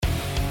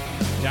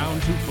Down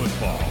to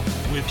Football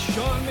with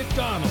Sean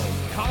McDonald,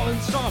 Colin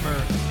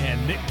Sommer,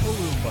 and Nick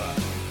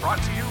Palumba.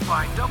 Brought to you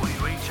by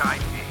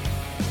WHIP.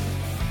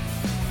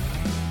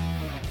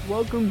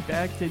 Welcome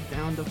back to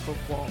Down to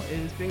Football. It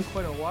has been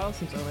quite a while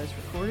since our last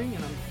recording,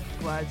 and I'm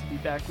glad to be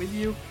back with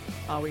you.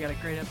 We got a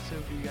great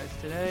episode for you guys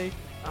today.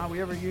 We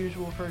have our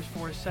usual first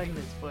four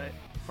segments, but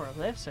for our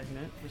last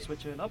segment, we're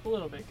switching it up a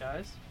little bit,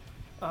 guys.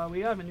 We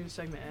have a new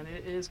segment, and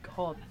it is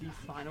called The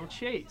Final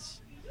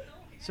Chase.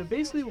 So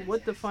basically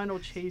what The Final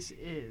Chase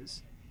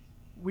is,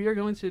 we are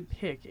going to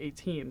pick a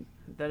team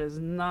that is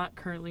not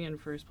currently in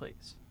first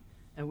place,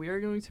 and we are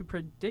going to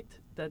predict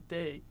that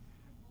they,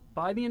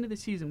 by the end of the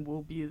season,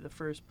 will be the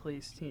first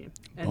place team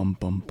and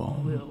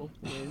will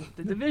win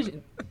the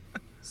division.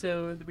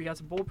 So we got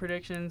some bold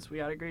predictions. We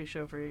got a great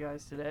show for you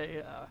guys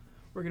today.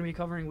 We're going to be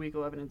covering Week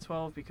 11 and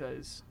 12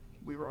 because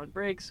we were on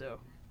break, so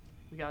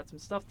we got some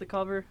stuff to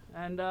cover.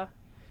 And, I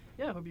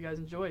hope you guys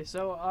enjoy.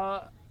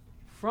 So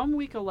from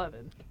Week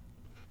 11,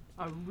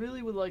 I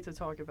really would like to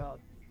talk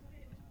about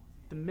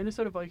the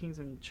Minnesota Vikings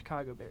and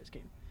Chicago Bears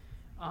game.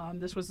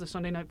 This was the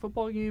Sunday Night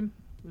Football game.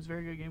 It was a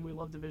very good game. We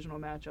love divisional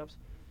matchups.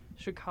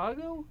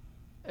 Chicago,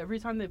 every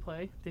time they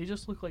play, they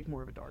just look like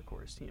more of a dark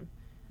horse team.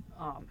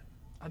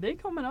 Are they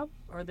coming up?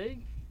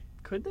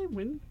 Could they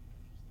win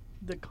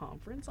the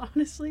conference,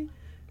 honestly?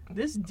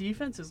 This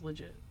defense is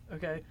legit,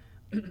 okay?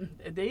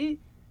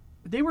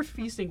 They were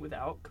feasting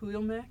without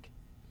Khalil Mack,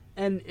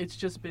 and it's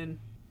just been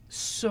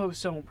so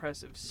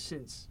impressive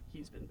since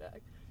he's been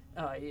back.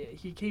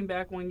 He came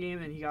back one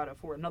game and he got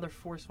another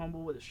forced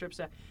fumble with a strip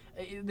sack.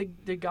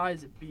 The guy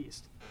is a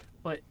beast.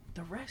 But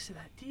the rest of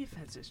that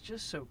defense is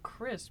just so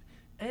crisp.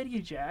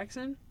 Eddie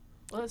Jackson,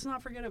 let's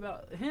not forget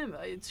about him.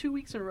 2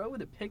 weeks in a row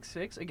with a pick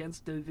six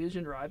against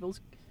division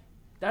rivals.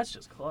 That's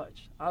just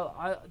clutch.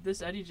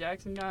 This Eddie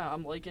Jackson guy,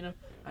 I'm liking him.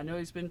 I know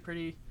he's been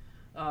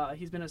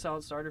he's been a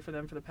solid starter for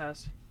them for the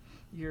past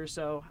year or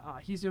so.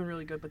 He's doing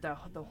really good, but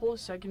the whole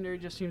secondary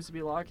just seems to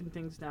be locking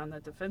things down.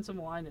 That defensive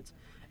line, it's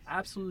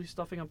absolutely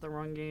stuffing up the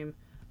run game.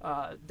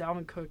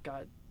 Dalvin Cook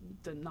got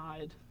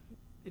denied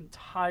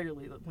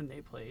entirely when they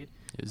played.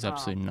 It was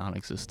absolutely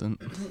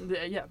non-existent.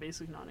 Yeah,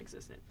 basically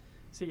non-existent.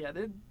 So yeah,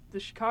 the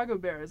Chicago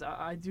Bears,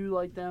 I do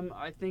like them.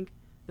 I think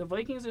the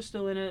Vikings are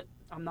still in it.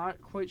 I'm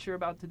not quite sure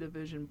about the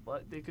division,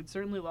 but they could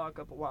certainly lock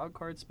up a wild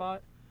card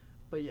spot.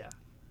 But yeah,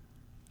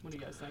 what do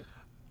you guys think?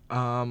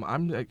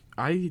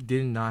 I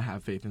did not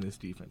have faith in this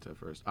defense at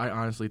first. I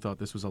honestly thought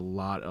this was a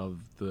lot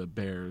of the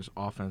Bears'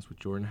 offense with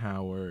Jordan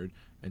Howard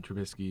and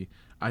Trubisky.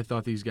 I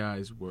thought these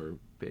guys were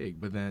big,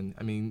 but then,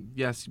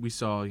 yes, we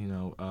saw,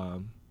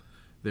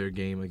 their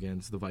game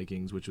against the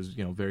Vikings, which was,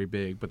 very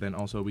big, but then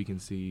also we can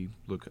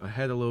look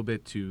ahead a little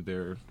bit to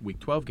their Week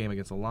 12 game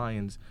against the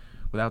Lions.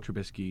 Without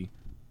Trubisky,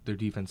 their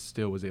defense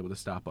still was able to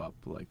stop up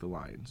like the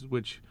Lions,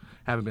 which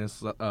haven't been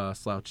a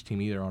slouch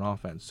team either on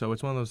offense. So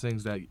it's one of those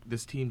things that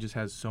this team just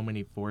has so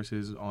many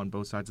forces on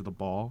both sides of the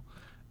ball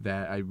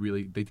that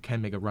they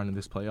can make a run in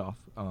this playoff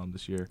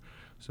this year.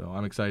 So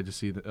I'm excited to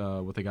see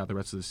what they got the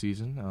rest of the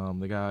season.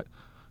 They got,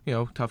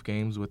 tough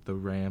games with the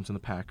Rams and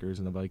the Packers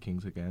and the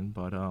Vikings again,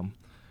 but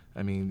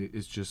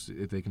it's just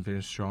if they can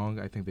finish strong,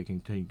 I think they can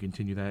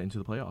continue that into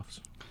the playoffs.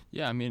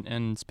 Yeah,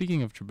 and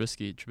speaking of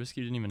Trubisky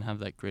didn't even have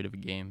that great of a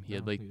game. He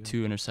had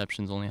 2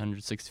 interceptions, only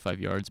 165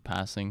 yards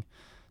passing.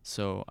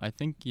 So I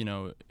think,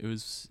 it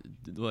was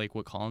like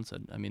what Colin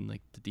said. The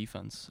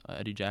defense,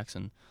 Eddie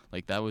Jackson,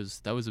 that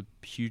was a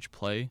huge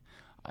play.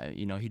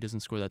 He doesn't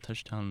score that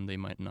touchdown, they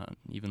might not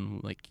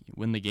even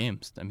win the game.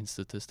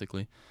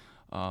 Statistically.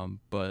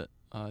 But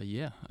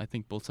I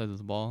think both sides of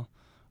the ball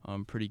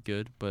pretty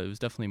good, but it was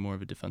definitely more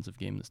of a defensive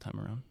game this time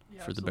around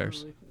for the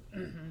Bears.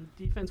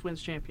 Defense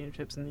wins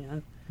championships in the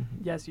end.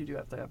 Yes, you do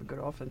have to have a good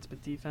offense,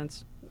 but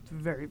defense,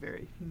 very,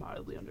 very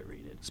mildly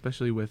underrated.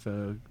 Especially with,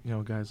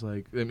 guys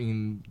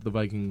the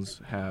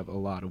Vikings have a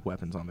lot of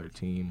weapons on their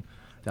team.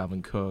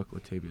 Dalvin Cook,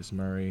 Latavius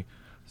Murray,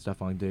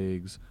 Stephon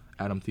Diggs,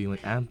 Adam Thielen.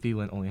 Adam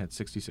Thielen only had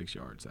 66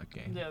 yards that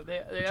game. Yeah,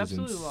 they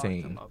absolutely locked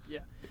him up.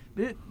 Yeah,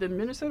 the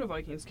Minnesota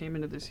Vikings came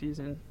into the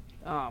season,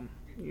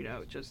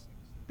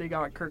 they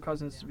got Kirk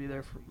Cousins to be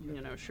their,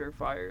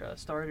 surefire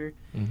starter.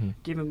 Mm-hmm.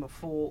 Gave him a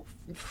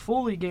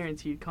fully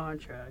guaranteed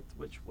contract,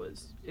 which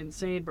was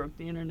insane, broke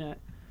the internet.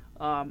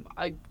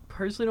 I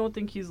personally don't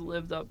think he's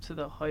lived up to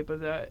the hype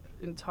of that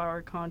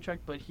entire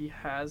contract, but he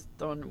has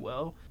done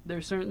well.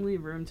 There's certainly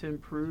room to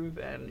improve,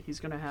 and he's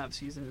going to have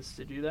seasons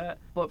to do that.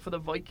 But for the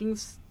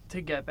Vikings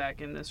to get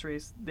back in this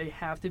race, they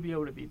have to be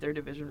able to beat their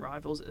division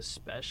rivals,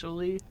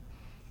 especially.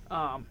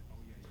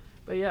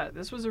 But yeah,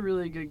 this was a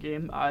really good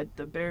game.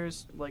 The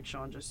Bears, like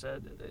Sean just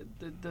said,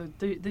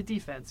 the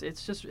defense,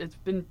 it's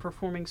been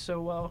performing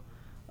so well,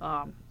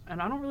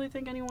 and I don't really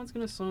think anyone's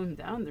gonna slow them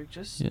down. They're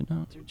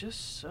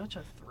just such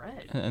a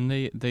threat. And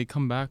they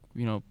come back,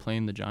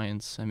 playing the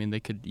Giants. They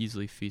could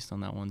easily feast on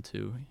that one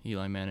too.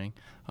 Eli Manning,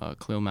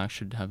 Khalil Mack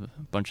should have a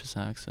bunch of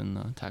sacks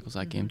and tackles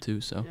that game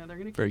too. So yeah, they're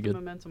gonna very keep good. the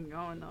momentum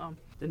going.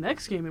 The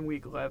next game in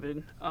Week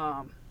 11.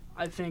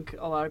 I think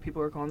a lot of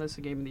people are calling this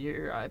the game of the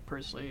year. I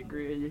personally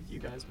agree. You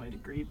guys might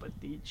agree, but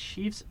the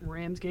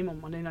Chiefs-Rams game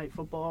on Monday Night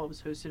Football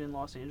was hosted in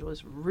Los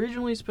Angeles.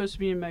 Originally supposed to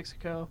be in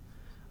Mexico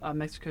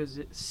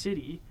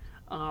City,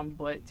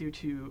 but due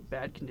to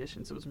bad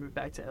conditions, it was moved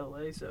back to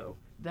LA. So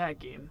that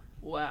game,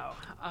 wow.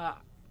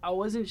 I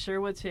wasn't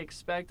sure what to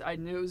expect. I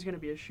knew it was going to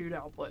be a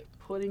shootout, but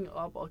putting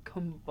up a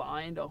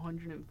combined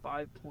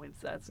 105 points,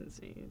 that's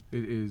insane.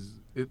 It is.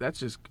 That's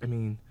just, I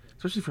mean,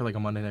 especially for like a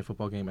Monday Night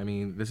Football game. I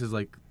mean, this is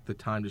like the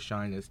time to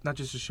shine. It's not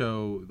just to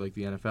show like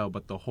the NFL,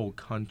 but the whole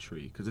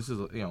country, because this is,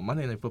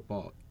 Monday Night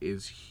Football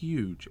is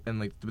huge, and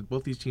like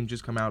both these teams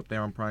just come out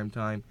there on prime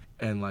time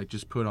and like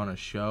just put on a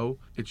show.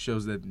 It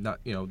shows that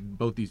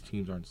both these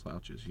teams aren't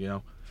slouches,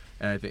 And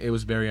I think it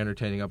was very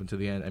entertaining up until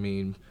the end. I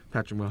mean,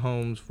 Patrick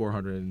Mahomes,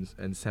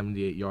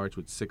 478 yards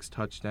with 6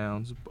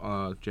 touchdowns.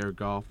 Jared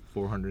Goff,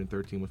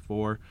 413 with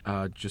 4.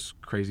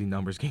 Just crazy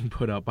numbers getting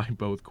put up by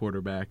both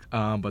quarterbacks.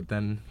 But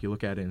then you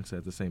look at it and it's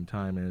at the same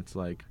time, and it's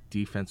like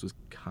defense was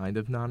kind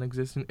of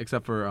non-existent,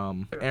 except for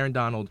Aaron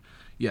Donald.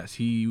 Yes,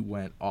 he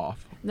went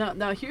off.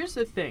 Now here's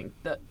the thing.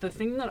 The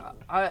thing that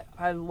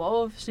I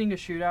love seeing a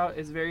shootout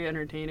is very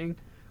entertaining,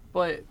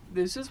 but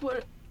this is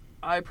what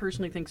I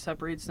personally think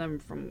separates them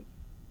from.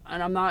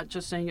 And I'm not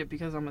just saying it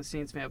because I'm a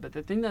Saints fan, but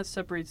the thing that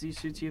separates these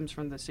two teams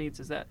from the Saints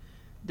is that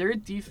their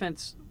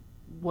defense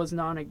was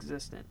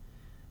non-existent.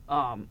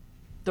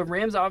 The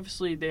Rams,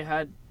 obviously,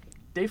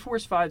 they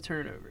forced 5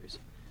 turnovers,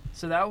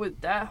 so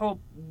that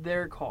helped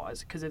their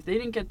cause. Because if they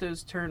didn't get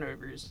those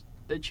turnovers,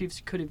 the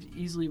Chiefs could have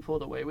easily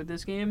pulled away with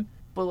this game.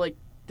 But like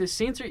the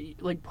Saints are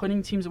like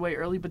putting teams away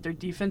early, but their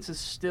defense is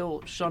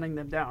still shutting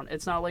them down.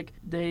 It's not like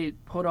they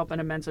put up an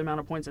immense amount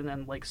of points and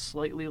then like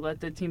slightly let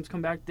the teams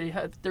come back.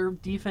 Their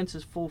defense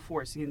is full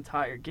force the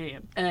entire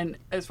game. And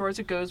as far as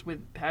it goes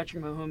with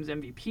Patrick Mahomes'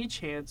 MVP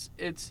chance,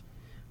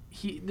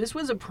 this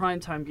was a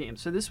primetime game,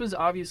 so this was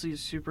obviously a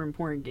super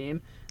important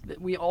game.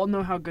 We all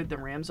know how good the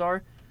Rams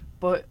are,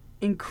 but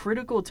in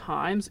critical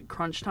times,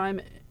 crunch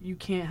time, you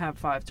can't have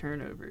 5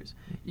 turnovers.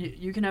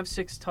 You can have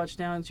 6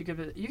 touchdowns. You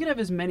can have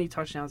as many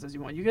touchdowns as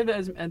you want. You can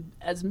have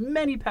as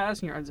many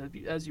passing yards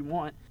as you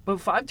want. But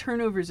 5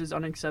 turnovers is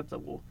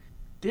unacceptable.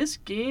 This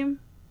game,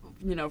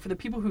 for the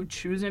people who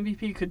choose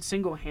MVP, could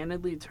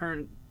single-handedly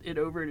turn it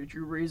over to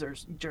Drew Brees or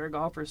Jared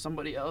Goff or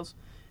somebody else,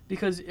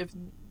 because if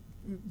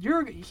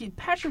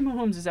Patrick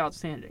Mahomes is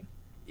outstanding.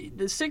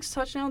 The 6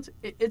 touchdowns,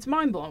 it's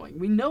mind-blowing.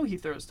 We know he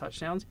throws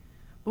touchdowns.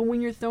 But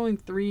when you're throwing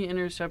 3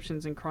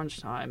 interceptions in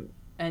crunch time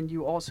and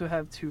you also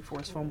have 2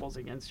 forced fumbles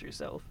against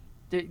yourself,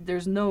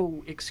 there's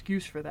no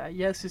excuse for that.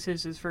 Yes, this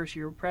is his first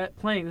year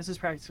playing. This is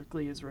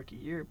practically his rookie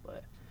year,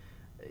 but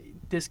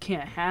this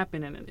can't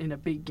happen in a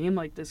big game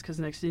like this, because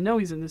next thing you know,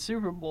 he's in the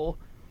Super Bowl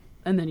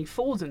and then he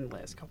folds in the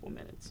last couple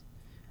minutes.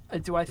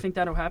 Do I think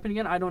that'll happen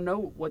again? I don't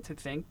know what to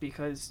think,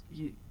 because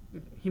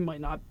he might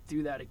not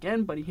do that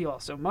again, but he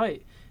also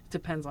might. It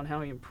depends on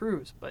how he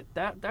improves, but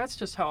that's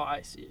just how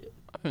I see it.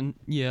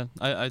 Yeah,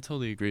 I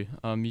totally agree.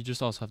 You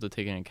just also have to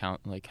take into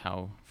account like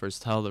how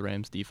versatile the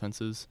Rams defense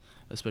is,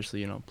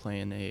 especially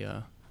playing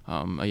a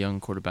young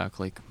quarterback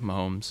like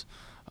Mahomes.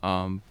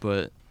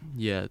 But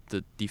yeah,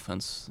 the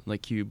defense,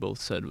 like you both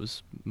said,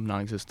 was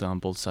non-existent on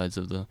both sides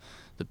of the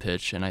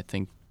pitch, and I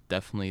think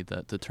definitely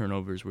that the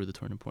turnovers were the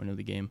turning point of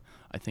the game.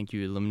 I think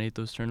you eliminate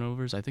those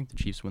turnovers, I think the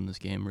Chiefs win this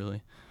game,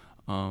 really.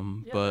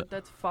 But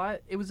that's 5.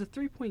 It was a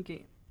 3-point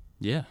game.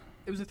 Yeah.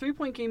 It was a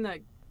 3-point game that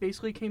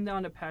basically came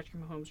down to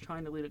Patrick Mahomes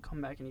trying to lead a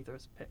comeback, and he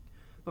throws a pick.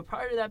 But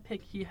prior to that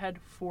pick, he had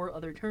 4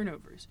 other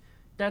turnovers.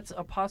 That's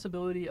a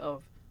possibility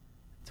of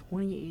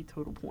 28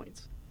 total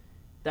points.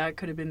 That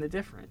could have been the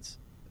difference.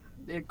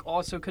 It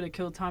also could have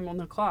killed time on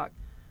the clock.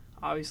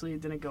 Obviously,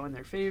 it didn't go in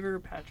their favor.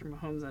 Patrick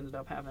Mahomes ended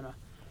up having a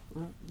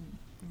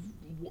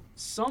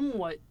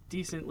somewhat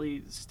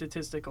decently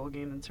statistical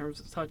game in terms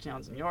of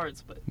touchdowns and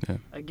yards. But,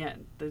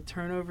 Again, the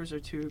turnovers are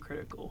too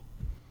critical.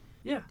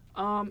 Yeah.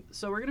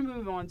 So we're going to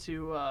move on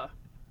to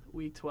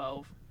Week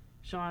 12.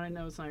 Sean, I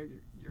know it's not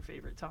your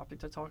favorite topic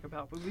to talk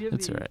about, but we have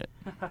all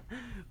right.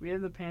 We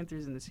have the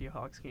Panthers and the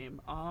Seahawks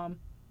game.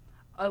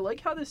 I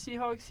like how the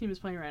Seahawks team is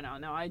playing right now.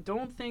 Now, I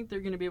don't think they're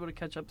going to be able to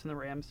catch up to the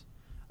Rams.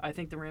 I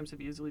think the Rams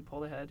have easily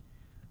pulled ahead.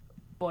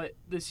 But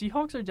the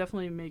Seahawks are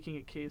definitely making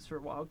a case for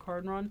a wild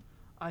card run.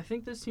 I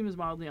think this team is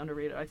mildly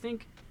underrated. I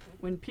think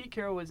when Pete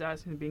Carroll was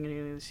asked in the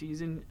beginning of the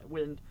season,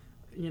 when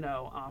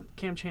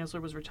Cam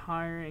Chancellor was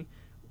retiring,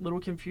 little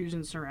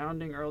confusion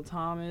surrounding Earl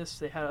Thomas.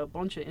 They had a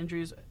bunch of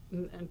injuries,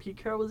 and Pete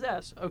Carroll was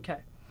asked, okay,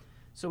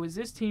 so is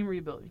this team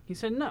rebuilding? He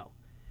said no.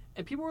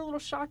 And people were a little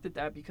shocked at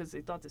that because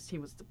they thought this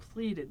team was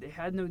depleted. They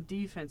had no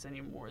defense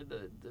anymore.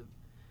 The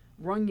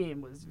run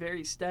game was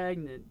very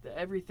stagnant.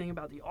 Everything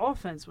about the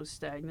offense was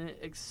stagnant,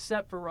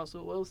 except for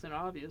Russell Wilson,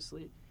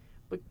 obviously.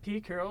 But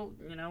Pete Carroll,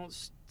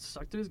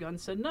 stuck to his gun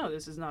and said, no,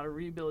 this is not a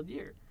rebuild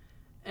year.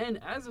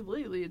 And as of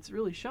lately, it's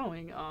really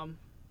showing.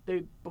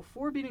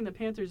 Before beating the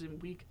Panthers in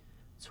Week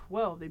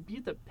 12, they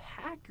beat the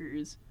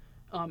Packers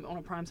on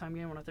a primetime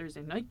game, on a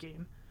Thursday night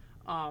game,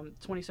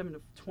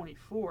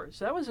 27-24.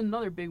 So that was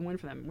another big win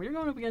for them. When you're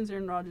going up against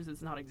Aaron Rodgers,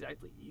 it's not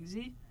exactly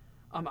easy.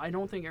 I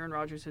don't think Aaron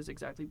Rodgers has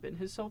exactly been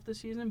himself this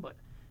season, but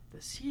the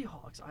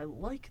Seahawks, I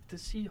like the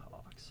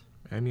Seahawks.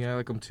 I mean, I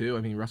like him too.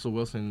 I mean, Russell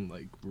Wilson,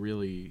 like,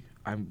 really,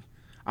 I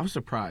was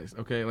surprised,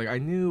 okay? Like, I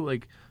knew,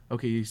 like,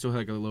 okay, he still had,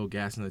 like, a little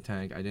gas in the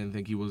tank. I didn't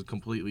think he was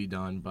completely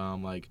done, but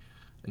I'm like,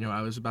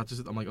 I was about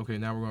to, I'm like, okay,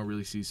 now we're going to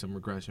really see some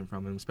regression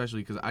from him,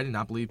 especially because I did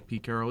not believe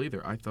Pete Carroll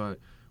either. I thought,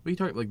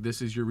 like,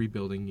 this is your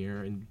rebuilding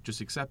year, and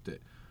just accept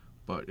it.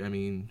 But, I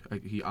mean,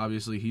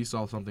 he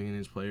saw something in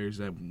his players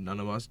that none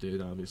of us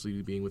did,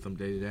 obviously, being with them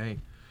day to day.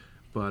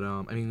 But,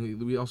 I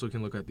mean, we also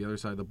can look at the other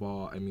side of the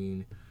ball. I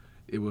mean,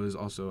 it was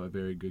also a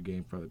very good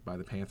game by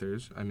the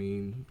Panthers. I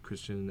mean,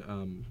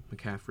 Christian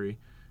McCaffrey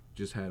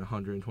just had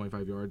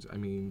 125 yards. I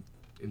mean,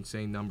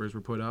 insane numbers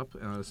were put up.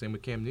 Same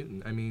with Cam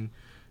Newton. I mean,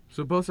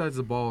 so both sides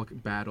of the ball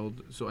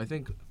battled. So I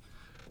think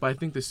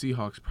the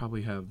Seahawks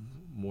probably have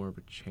more of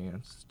a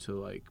chance to,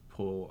 like,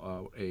 pull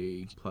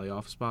a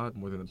playoff spot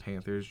more than the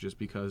Panthers just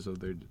because of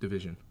their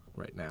division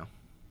right now.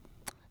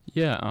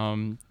 Yeah,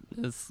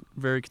 it's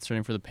very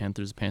concerning for the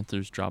Panthers. The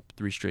Panthers dropped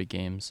 3 straight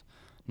games.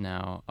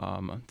 Now,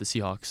 the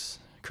Seahawks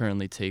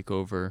currently take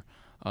over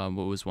what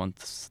was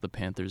once the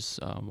Panthers'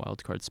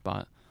 wild card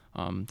spot.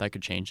 That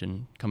could change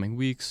in coming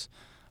weeks,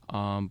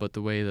 but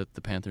the way that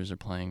the Panthers are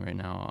playing right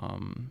now,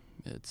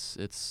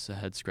 it's a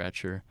head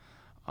scratcher.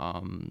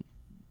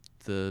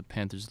 The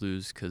Panthers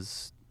lose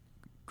because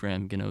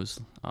Graham Gano's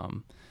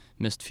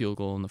missed field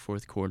goal in the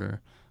fourth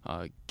quarter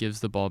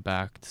gives the ball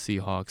back to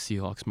Seahawks.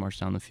 Seahawks march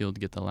down the field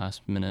to get the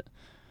last minute.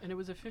 And it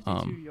was a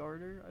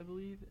 52-yarder, I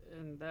believe,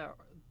 and that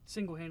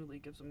single-handedly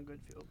gives them good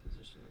field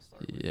position to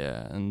start with.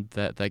 Yeah, and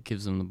that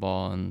gives them the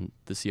ball, and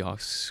the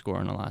Seahawks score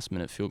on a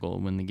last-minute field goal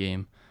to win the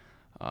game.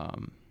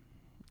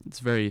 It's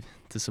a very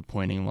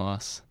disappointing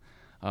loss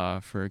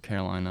for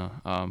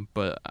Carolina,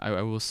 but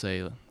I will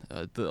say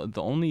the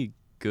only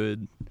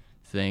good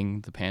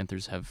thing the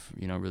Panthers have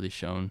really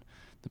shown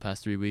the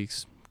past 3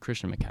 weeks,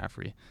 Christian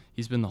McCaffrey.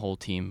 He's been the whole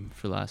team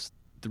for the last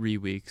 3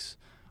 weeks.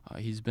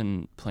 He's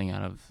been playing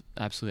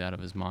absolutely out of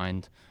his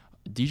mind.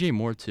 DJ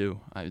Moore, too,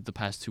 the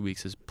past 2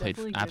 weeks has played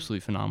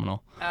absolutely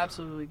phenomenal.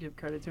 Absolutely give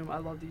credit to him. I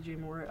love DJ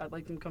Moore. I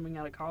liked him coming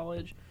out of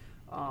college.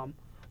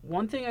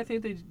 One thing I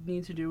think they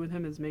need to do with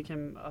him is make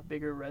him a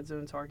bigger red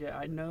zone target.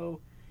 I know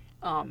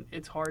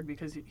it's hard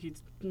because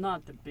he's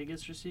not the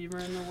biggest receiver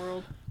in the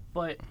world,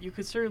 but you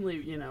could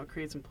certainly,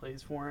 create some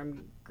plays for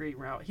him. Great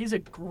route. He's a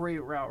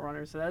great route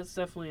runner, so that's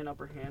definitely an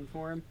upper hand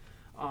for him.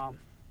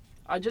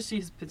 I just see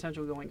his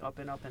potential going up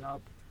and up and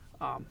up.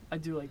 I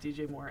do like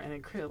DJ Moore, and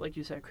then, like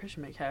you said,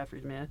 Christian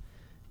McCaffrey, man.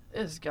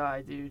 This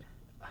guy, dude,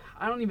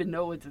 I don't even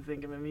know what to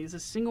think of him. He's a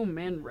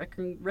single-man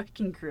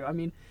wrecking crew. I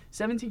mean,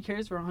 17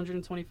 carries for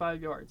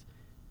 125 yards,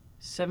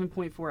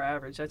 7.4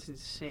 average. That's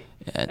insane.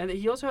 Yeah. And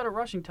he also had a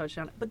rushing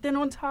touchdown. But then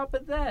on top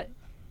of that,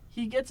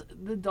 he gets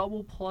the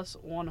double plus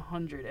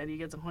 100, and he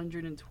gets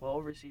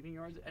 112 receiving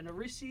yards and a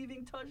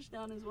receiving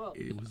touchdown as well.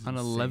 On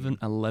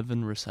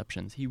 11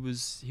 receptions. He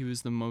was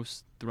the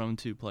most thrown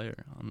to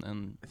player.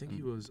 I think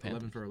he was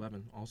 11 for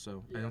 11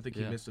 also. Yeah. I don't think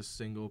he missed a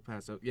single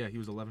pass. Yeah, he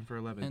was 11 for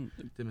 11. And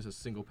didn't miss a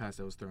single pass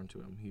that was thrown to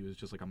him. He was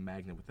just like a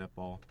magnet with that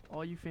ball.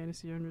 All you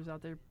fantasy owners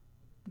out there,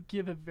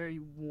 give a very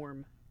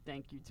warm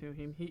thank you to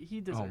him.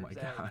 He deserves that. Oh my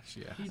gosh,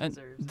 yeah. He and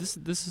deserves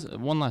this is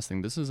one last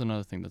thing. This is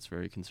another thing that's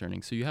very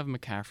concerning. So you have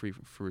McCaffrey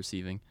for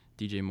receiving,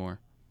 DJ Moore.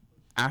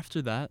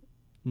 After that,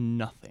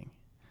 nothing.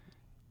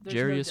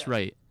 Jarius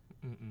Wright,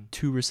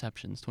 2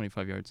 receptions,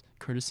 25 yards.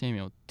 Curtis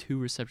Samuel, 2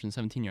 receptions,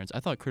 17 yards.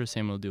 I thought Curtis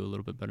Samuel would do a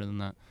little bit better than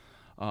that.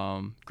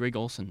 Greg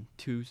Olsen,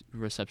 2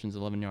 receptions,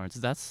 11 yards.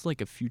 That's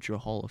like a future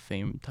Hall of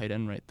Fame tight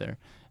end right there.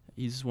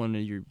 He's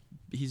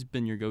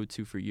been your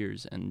go-to for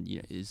years, and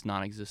is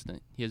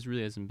non-existent. He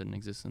really hasn't been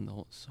existent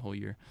the whole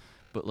year.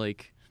 But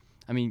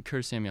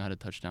Curtis Samuel had a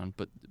touchdown,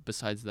 but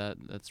besides that,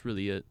 that's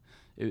really it.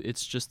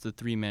 It's just the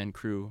 3-man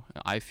crew.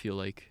 I feel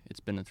like it's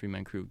been a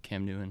 3-man crew.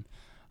 Cam Newton,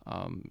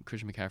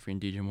 Christian McCaffrey,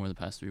 and DJ Moore the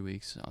past 3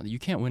 weeks. You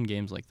can't win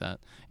games like that.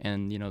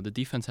 And the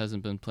defense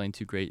hasn't been playing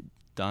too great.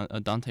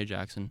 Dante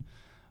Jackson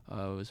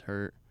was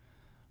hurt,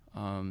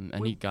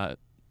 and he got.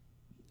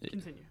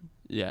 Continue.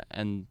 Yeah,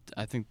 and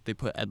I think they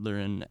put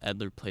Edler in.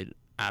 Edler played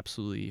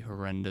absolutely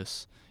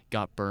horrendous.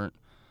 Got burnt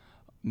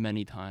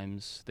many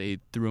times. They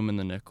threw him in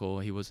the nickel.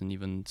 He wasn't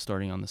even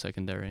starting on the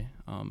secondary,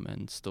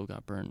 and still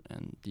got burnt.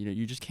 And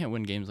you just can't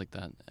win games like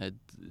that.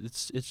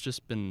 It's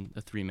just been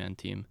a 3-man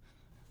team.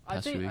 I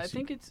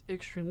think it's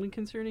extremely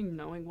concerning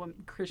knowing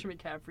what Christian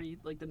McCaffrey,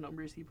 like the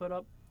numbers he put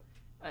up,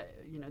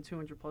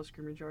 200 plus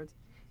scrimmage yards,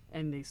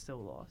 and they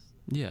still lost.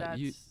 Yeah,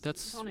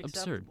 that's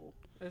absurd.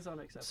 It's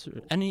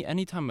unacceptable.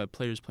 Any time a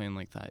player's playing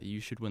like that, you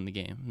should win the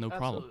game. No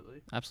problem.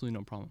 Absolutely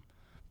no problem.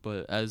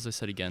 But as I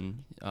said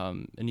again,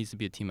 it needs to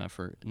be a team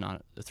effort,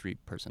 not a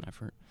 3-person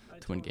effort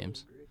to win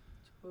games.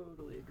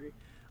 Totally agree.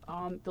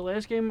 The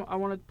last game I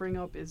want to bring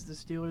up is the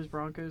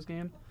Steelers-Broncos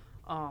game.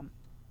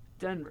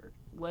 Denver.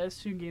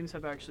 Last 2 games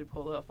have actually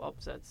pulled off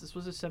upsets. This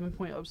was a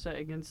 7-point upset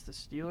against the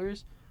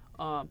Steelers.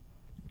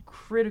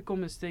 Critical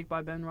mistake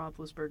by Ben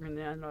Roethlisberger, and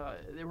then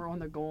they were on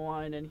the goal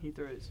line, and he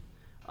throws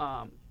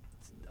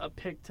a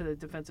pick to the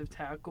defensive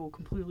tackle,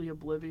 completely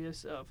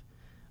oblivious of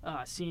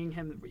seeing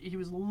him, he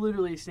was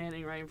literally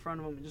standing right in front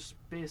of him and just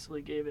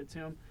basically gave it to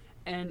him.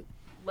 And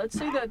let's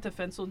say that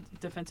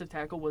defensive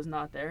tackle was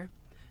not there.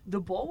 The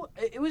ball,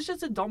 it was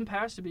just a dumb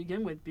pass to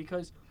begin with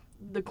because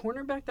the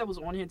cornerback that was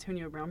on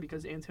Antonio Brown,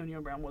 because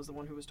Antonio Brown was the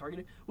one who was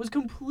targeted, was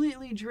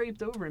completely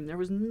draped over him. There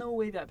was no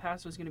way that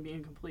pass was going to be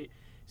incomplete.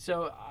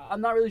 So I'm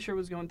not really sure what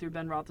was going through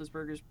Ben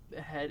Roethlisberger's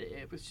head.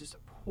 It was just a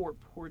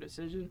poor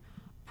decision.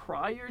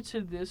 Prior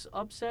to this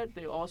upset,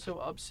 they also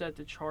upset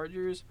the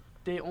Chargers.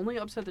 They only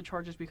upset the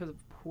Chargers because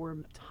of poor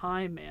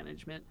time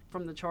management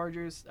from the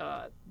Chargers.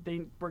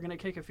 They were going to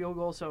kick a field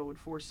goal, so it would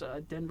force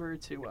Denver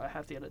to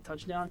have to get a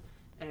touchdown.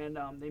 And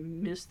they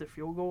missed the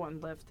field goal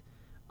and left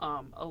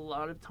a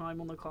lot of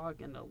time on the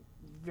clock and a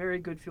very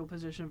good field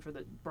position for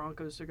the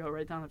Broncos to go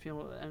right down the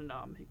field and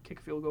kick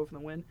a field goal for the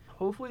win.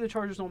 Hopefully the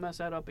Chargers don't mess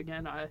that up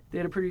again. They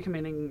had a pretty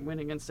commanding win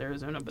against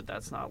Arizona, but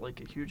that's not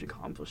like a huge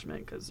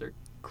accomplishment because they're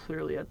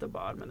clearly at the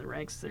bottom in the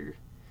ranks.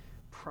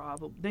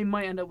 They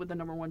might end up with the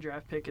number 1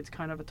 draft pick. It's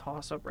kind of a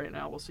toss-up right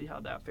now. We'll see how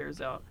that fares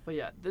out. But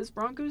yeah, this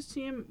Broncos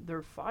team,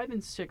 they're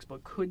 5-6,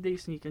 but could they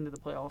sneak into the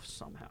playoffs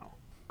somehow?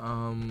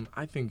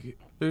 I think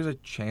there's a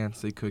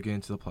chance they could get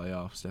into the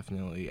playoffs,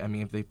 definitely. I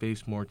mean, if they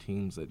face more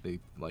teams that they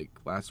like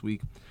last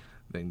week,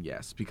 then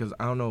yes. Because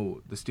I don't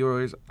know, the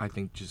Steelers, I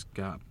think, just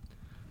got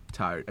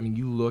tired. I mean,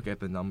 you look at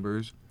the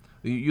numbers.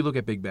 You look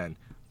at Big Ben,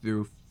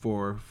 threw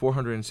for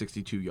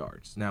 462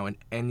 yards. Now, in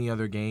any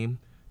other game,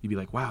 you'd be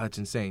like, wow, that's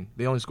insane.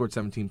 They only scored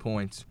 17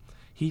 points.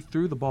 He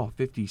threw the ball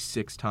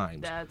 56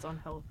 times. That's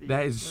unhealthy.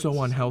 That's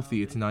so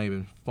unhealthy. It's not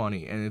even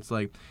funny. And it's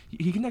like,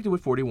 he connected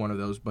with 41 of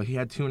those, but he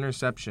had 2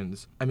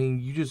 interceptions. I mean,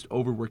 you just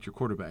overworked your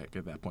quarterback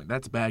at that point.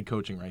 That's bad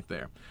coaching right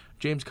there.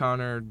 James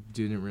Conner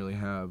didn't really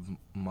have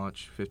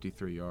much,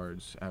 53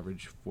 yards,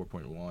 average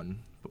 4.1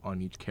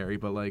 on each carry.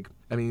 But, like,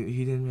 I mean,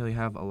 he didn't really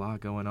have a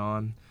lot going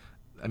on.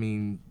 I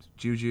mean,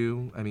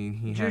 Juju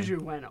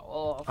went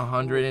off.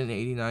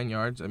 189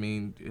 yards. I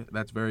mean,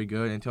 that's very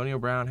good. Antonio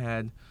Brown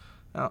had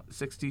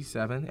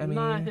 67. I mean,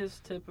 not his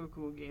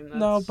typical game.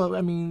 No, but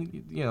I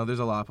mean, there's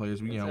a lot of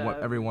players. Average,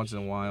 every once in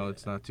a while,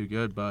 it's not too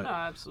good. But no,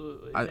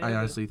 absolutely. I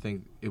honestly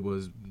think it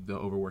was the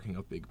overworking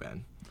of Big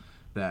Ben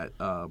that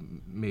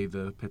made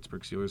the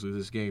Pittsburgh Steelers lose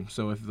this game.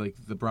 So if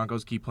the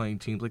Broncos keep playing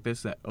teams like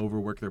this that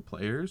overwork their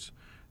players,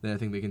 then I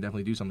think they can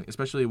definitely do something.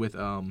 Especially with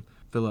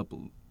Philip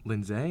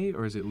Lindsay,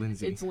 or is it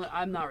Lindsay?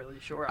 I'm not really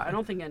sure. I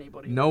don't think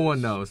anybody. No one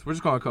knows. We're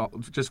just going to call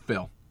just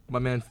Phil. My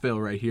man Phil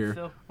right here,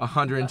 Phil.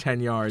 110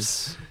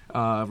 yards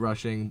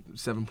rushing,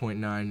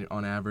 7.9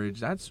 on average.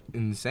 That's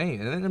insane.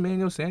 And then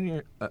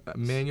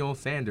Emmanuel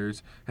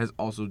Sanders has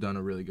also done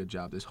a really good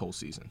job this whole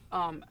season.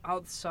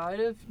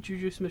 Outside of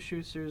Juju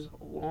Smith-Schuster's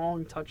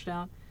long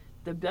touchdown,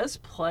 the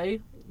best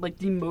play, like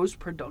the most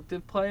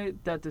productive play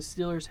that the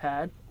Steelers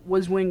had,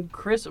 was when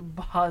Chris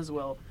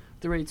Boswell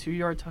threw a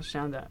 2-yard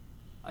touchdown that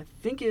I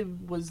think it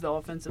was the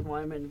offensive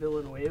lineman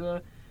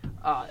Villanueva.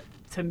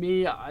 To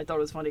me, I thought it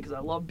was funny because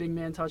I love big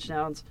man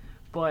touchdowns.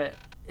 But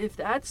if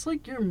that's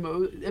like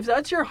if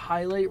that's your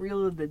highlight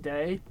reel of the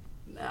day,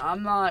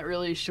 I'm not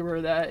really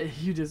sure that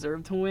you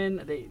deserve to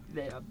win.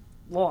 They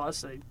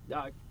lost.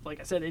 Like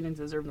I said, they didn't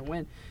deserve to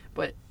win.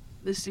 But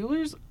the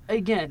Steelers,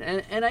 again,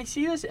 and I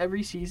see this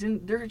every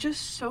season, they're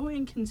just so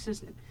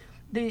inconsistent.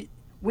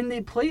 When they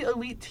play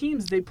elite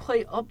teams, they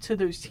play up to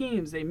those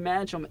teams. They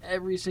match them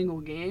every single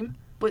game.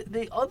 But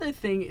the other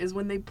thing is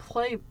when they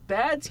play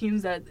bad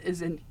teams that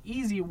is an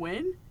easy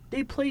win,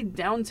 they play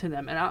down to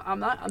them, and I'm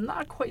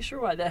not quite sure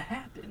why that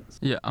happens.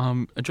 Yeah,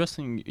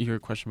 addressing your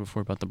question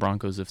before about the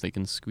Broncos, if they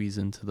can squeeze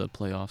into the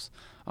playoffs,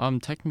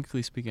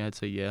 technically speaking, I'd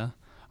say yeah.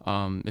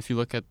 If you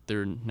look at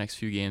their next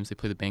few games, they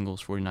play the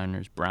Bengals,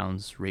 49ers,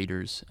 Browns,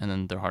 Raiders, and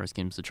then their hardest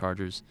game is the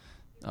Chargers.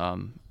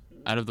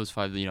 Out of those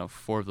 5,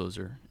 4 of those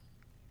are,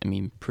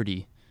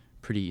 pretty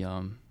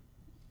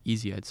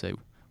easy, I'd say,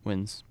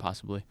 wins,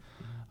 possibly.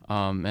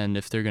 And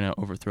if they're going to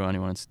overthrow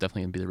anyone, it's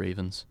definitely going to be the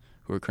Ravens,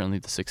 who are currently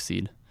the 6th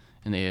seed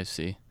in the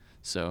AFC.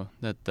 So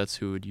that's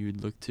who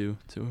you'd look to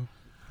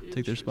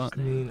take their spot.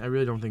 I mean, I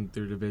really don't think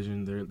their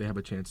division, they have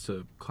a chance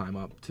to climb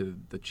up to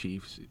the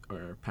Chiefs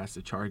or past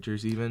the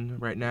Chargers even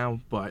right now,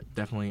 but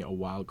definitely a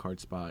wild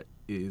card spot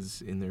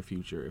is in their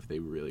future if they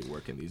really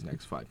work in these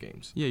next 5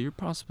 games. Yeah, you're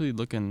possibly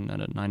looking at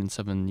a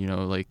 9-7, You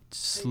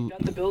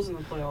got the Bills in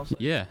the playoffs.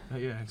 Yeah.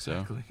 Yeah,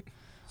 exactly.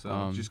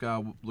 So just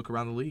gotta look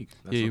around the league.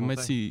 That's you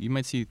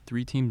might see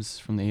 3 teams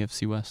from the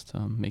AFC West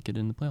make it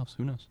in the playoffs.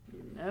 Who knows?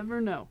 You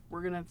never know.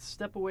 We're gonna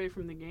step away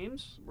from the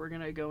games. We're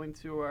gonna go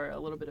into a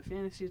little bit of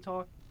fantasy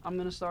talk. I'm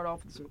gonna start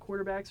off with some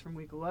quarterbacks from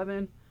Week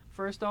 11.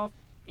 First off,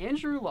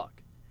 Andrew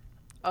Luck.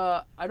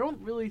 I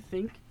don't really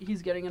think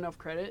he's getting enough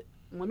credit.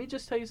 Let me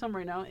just tell you something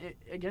right now.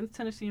 Against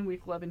Tennessee in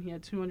Week 11, he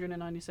had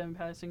 297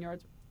 passing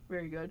yards.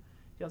 Very good.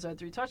 He also had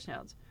 3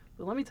 touchdowns.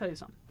 But let me tell you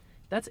something.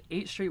 That's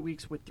 8 straight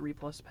weeks with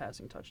 3+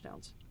 passing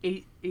touchdowns.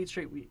 8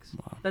 straight weeks.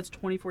 Wow. That's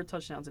 24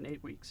 touchdowns in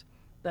 8 weeks.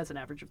 That's an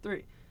average of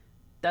 3.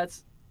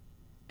 That's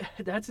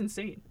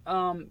insane.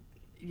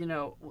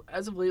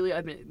 As of lately,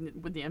 I've been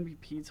with the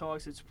MVP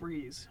talks. It's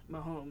Breeze,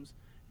 Mahomes,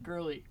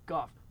 Gurley,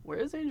 Goff. Where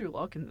is Andrew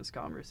Luck in this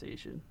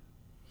conversation?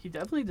 he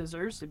definitely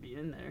deserves to be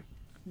in there.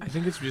 I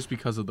think it's just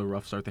because of the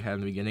rough start they had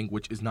in the beginning,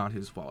 which is not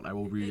his fault. I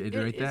will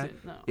reiterate that.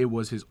 Isn't, no. It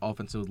was his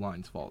offensive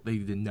line's fault. They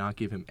did not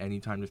give him any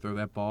time to throw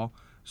that ball.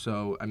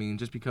 So, I mean,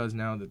 just because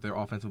now that their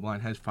offensive line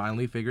has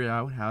finally figured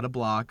out how to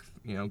block,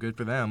 good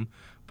for them.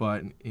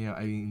 But,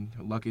 I mean,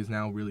 Luck is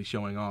now really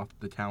showing off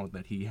the talent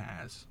that he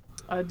has.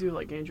 I do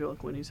like Andrew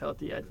Luck when he's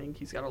healthy. I think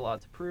he's got a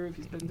lot to prove.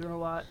 He's been through a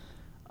lot.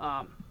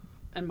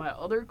 And my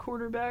other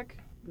quarterback,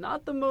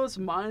 not the most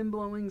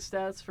mind-blowing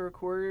stats for a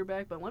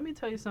quarterback, but let me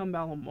tell you something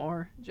about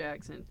Lamar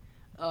Jackson.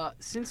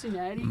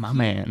 Cincinnati. My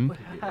man.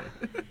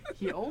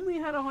 He only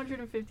had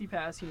 150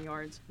 passing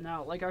yards.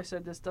 Now, like I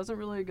said, this doesn't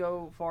really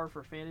go far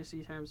for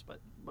fantasy terms, but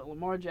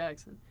Lamar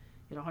Jackson,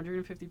 he had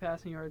 150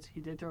 passing yards. He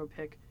did throw a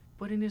pick,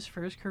 but in his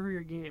first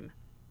career game,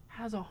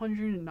 has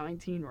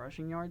 119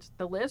 rushing yards.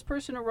 The last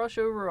person to rush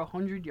over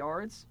 100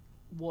 yards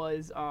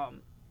was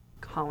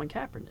Colin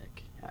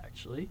Kaepernick,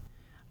 actually.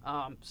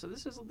 So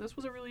this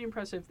was a really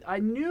impressive. I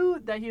knew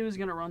that he was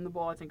going to run the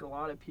ball. I think a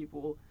lot of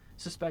people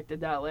suspected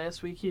that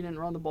last week. He didn't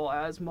run the ball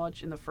as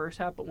much in the first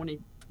half, but when he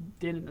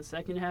did in the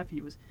second half, he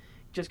was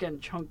just getting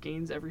chunk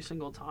gains every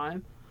single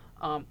time.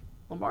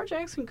 Lamar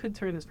Jackson could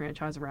turn this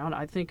franchise around.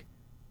 I think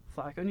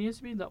Flacco needs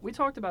to be. We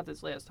talked about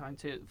this last time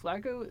too.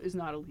 Flacco is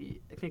not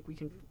elite. I think we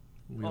can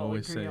all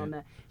agree on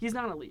that. He's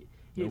not elite.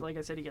 Like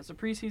I said, he gets the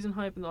preseason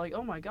hype, and they're like,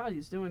 "Oh my God,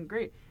 he's doing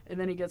great," and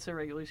then he gets the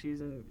regular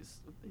season.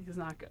 He's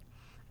not good.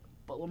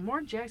 But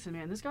Lamar Jackson,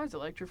 man, this guy's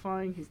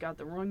electrifying. He's got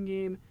the run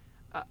game.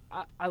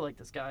 I like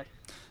this guy.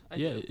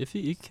 If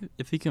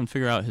he can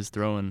figure out his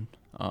throwing,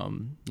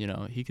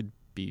 he could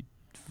be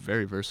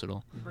very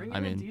versatile. Bring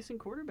in a decent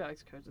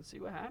quarterbacks coach and see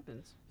what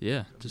happens.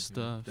 Yeah, just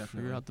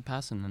figure out the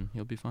passing and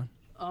he'll be fine.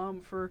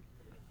 For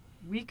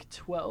week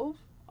 12,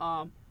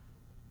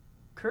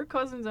 Kirk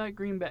Cousins at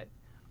Green Bay.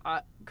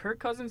 Kirk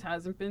Cousins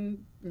hasn't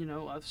been, a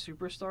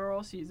superstar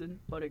all season,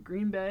 but at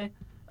Green Bay,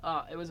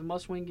 it was a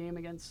must-win game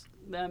against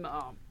them.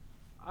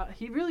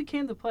 He really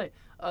came to play.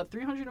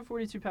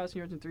 342 passing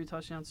yards and 3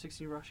 touchdowns,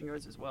 16 rushing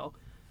yards as well.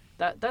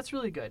 That's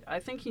really good. I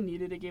think he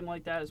needed a game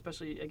like that,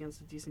 especially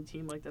against a decent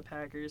team like the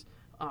Packers.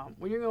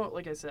 When you're going,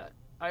 like I said,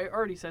 I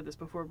already said this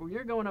before, but when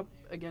you're going up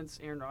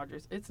against Aaron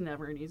Rodgers, it's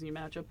never an easy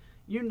matchup.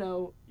 You're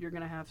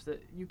going to have to.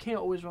 You can't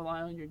always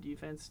rely on your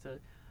defense to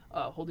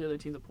hold the other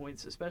team to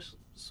points,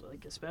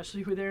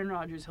 especially with Aaron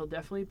Rodgers. He'll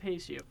definitely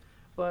pace you.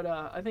 But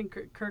I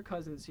think Kirk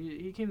Cousins,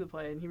 he came to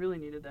play, and he really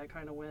needed that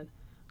kind of win.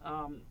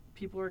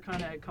 People are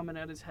kind of coming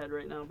at his head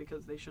right now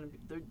because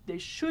they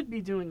should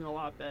be doing a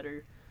lot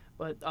better,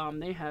 but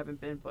they haven't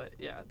been. But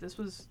yeah, this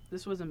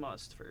was a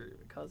must for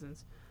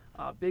Cousins.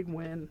 Big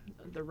win.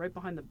 They're right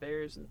behind the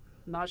Bears.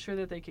 Not sure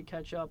that they could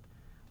catch up.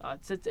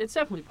 It's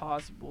definitely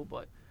possible,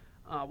 but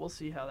we'll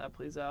see how that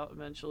plays out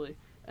eventually.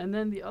 And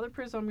then the other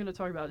person I'm going to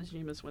talk about is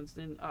Jameis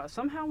Winston.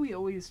 Somehow we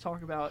always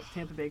talk about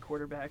Tampa Bay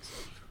quarterbacks.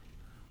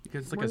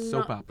 Because it's like a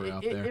soap opera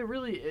out there. It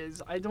really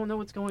is. I don't know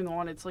what's going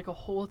on. It's like a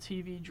whole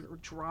TV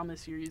drama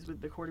series with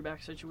the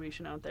quarterback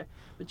situation out there.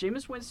 But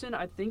Jameis Winston,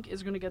 I think,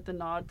 is going to get the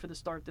nod for the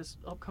start this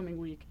upcoming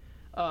week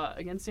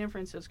against San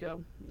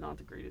Francisco. Not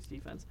the greatest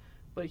defense.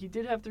 But he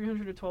did have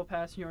 312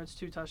 passing yards,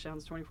 2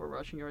 touchdowns, 24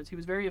 rushing yards. He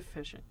was very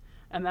efficient.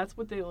 And that's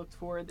what they looked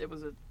for. It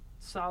was a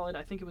solid,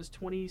 I think it was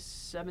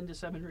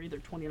 27-7 or either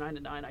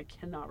 29-9. I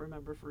cannot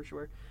remember for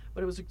sure.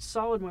 But it was a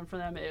solid win for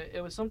them.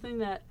 It was something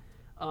that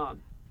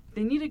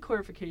they needed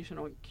clarification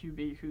on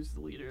QB, who's the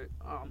leader.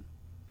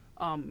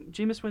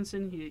 Jameis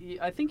Winston,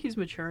 I think he's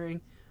maturing.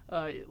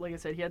 Like I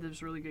said, he had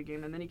this really good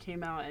game, and then he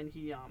came out and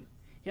he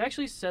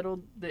actually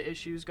settled the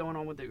issues going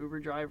on with the Uber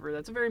driver.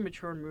 That's a very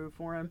mature move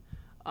for him.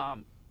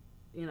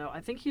 I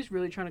think he's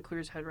really trying to clear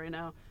his head right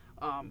now.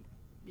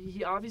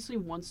 He obviously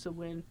wants to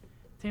win.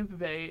 Tampa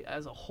Bay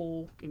as a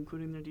whole,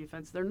 including their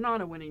defense, they're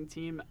not a winning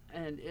team,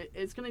 and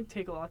it's going to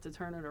take a lot to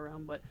turn it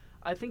around, but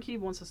I think he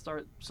wants to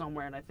start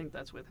somewhere, and I think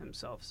that's with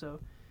himself. So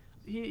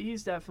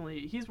he's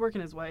working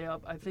his way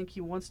up. I think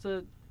he wants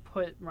to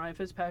put Ryan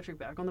Fitzpatrick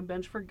back on the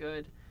bench for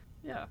good.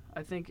 Yeah,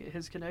 I think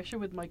his connection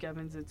with Mike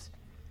Evans,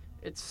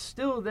 it's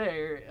still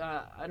there.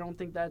 I don't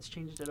think that's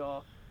changed at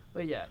all.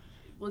 But yeah,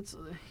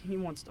 he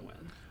wants to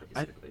win,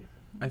 basically.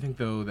 I think,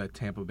 though, that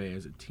Tampa Bay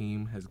as a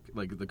team has,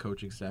 like the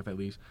coaching staff at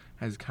least,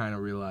 has kind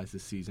of realized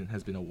this season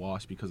has been a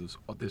wash because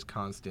of this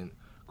constant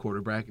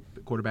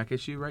quarterback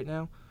issue right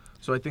now.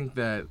 So I think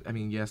that,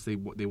 yes, they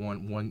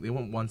want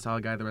one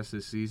solid guy the rest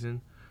of the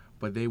season,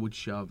 but they would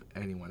shove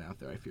anyone out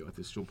there, I feel, at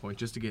this point,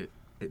 just to get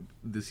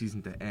the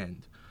season to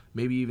end.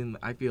 Maybe even,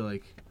 I feel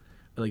like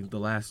the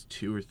last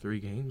 2 or 3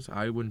 games,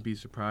 I wouldn't be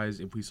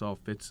surprised if we saw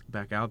Fitz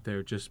back out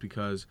there just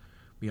because,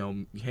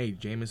 hey,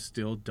 Jameis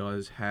still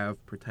does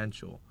have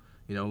potential.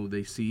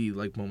 They see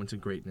moments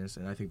of greatness,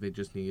 and I think they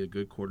just need a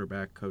good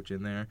quarterback coach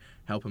in there,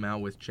 help him out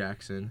with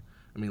Jackson.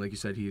 Like you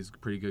said, he has a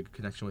pretty good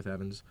connection with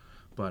Evans,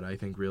 but I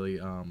think really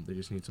they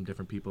just need some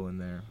different people in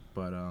there.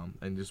 But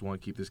and just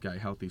want to keep this guy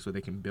healthy so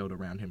they can build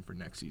around him for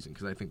next season,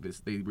 because I think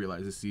they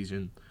realize this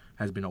season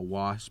has been a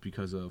wash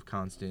because of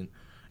constant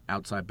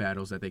outside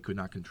battles that they could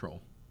not control.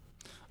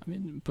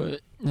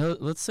 But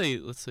let's say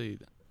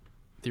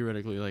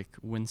theoretically, like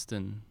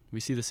Winston, we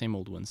see the same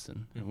old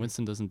Winston. And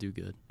Winston doesn't do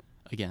good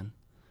again.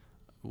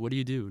 What do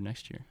you do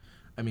next year?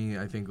 I mean,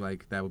 I think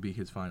like that would be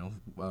his final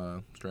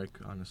strike,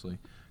 honestly,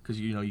 because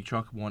you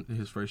chalk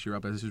his first year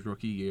up as his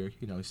rookie year.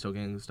 He's still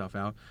getting the stuff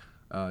out.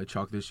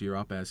 Chalk this year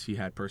up as he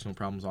had personal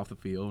problems off the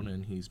field,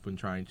 and he's been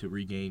trying to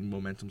regain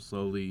momentum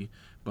slowly,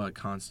 but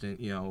constant,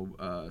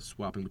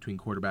 swapping between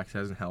quarterbacks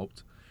hasn't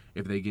helped.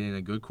 If they get in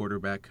a good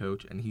quarterback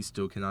coach and he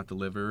still cannot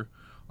deliver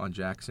on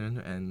Jackson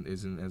and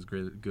isn't as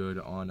good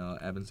on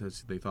Evans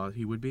as they thought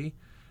he would be,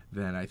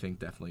 then I think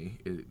definitely,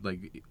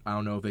 I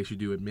don't know if they should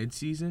do it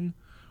mid-season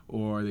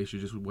or they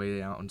should just wait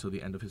it out until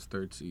the end of his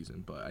third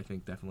season. But I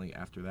think definitely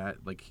after that,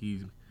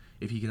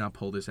 if he cannot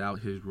pull this out,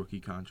 his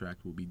rookie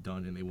contract will be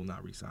done and they will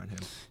not re-sign him.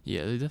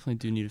 Yeah, they definitely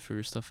do need to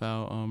figure stuff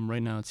out.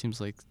 Right now, it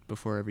seems like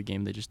before every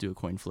game, they just do a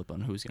coin flip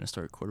on who's going to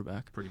start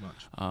quarterback. Pretty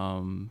much.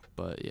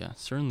 But yeah,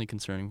 certainly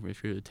concerning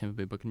if you're a Tampa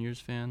Bay Buccaneers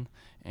fan,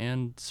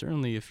 and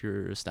certainly if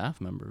you're a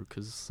staff member,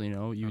 because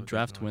you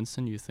draft definitely.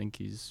 Winston, you think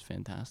he's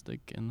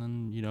fantastic, and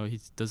then he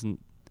doesn't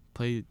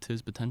play to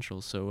his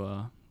potential.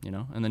 So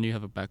and then you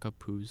have a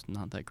backup who's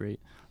not that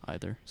great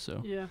either.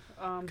 So Yeah.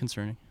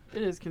 concerning.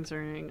 It is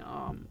concerning.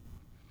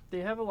 They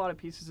have a lot of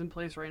pieces in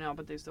place right now,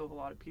 but they still have a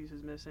lot of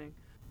pieces missing.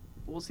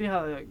 We'll see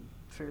how that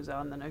fares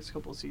out in the next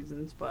couple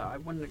seasons, but I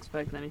wouldn't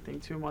expect anything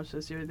too much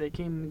this year. They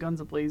came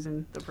guns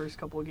a-blazing the first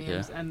couple of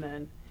games, and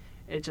then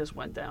it just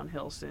went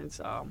downhill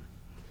since.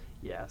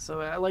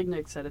 So like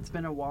Nick said, it's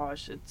been a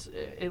wash.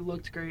 It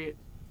looked great.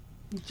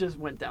 It just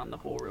went down the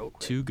hole real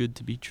quick. Too good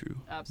to be true.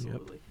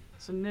 Absolutely. Yep.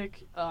 So,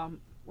 Nick,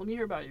 let me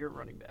hear about your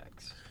running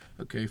backs.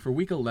 Okay, for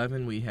Week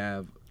 11, we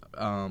have,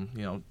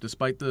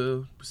 despite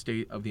the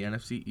state of the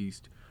NFC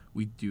East,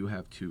 we do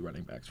have two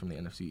running backs from the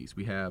NFC East.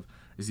 We have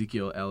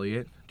Ezekiel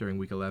Elliott during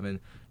Week 11.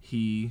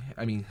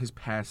 His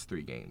past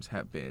 3 games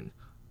have been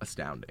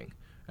astounding.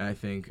 And I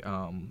think,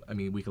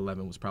 Week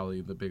 11 was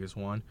probably the biggest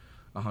one.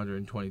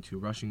 122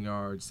 rushing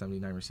yards,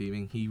 79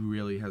 receiving. He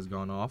really has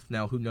gone off.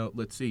 Now,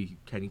 let's see,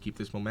 can he keep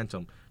this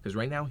momentum? Because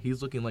right now,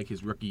 he's looking like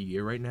his rookie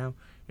year right now,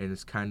 and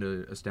it's kind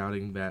of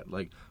astounding that,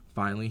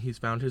 finally he's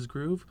found his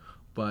groove.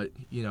 But,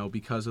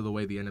 because of the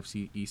way the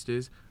NFC East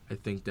is, I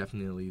think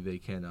definitely they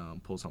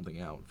can pull something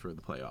out for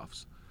the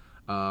playoffs.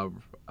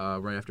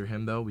 Right after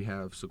him, though, we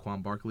have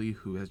Saquon Barkley,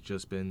 who has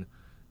just been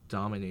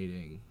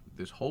dominating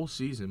this whole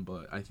season,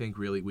 but I think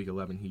really Week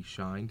 11 he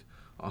shined.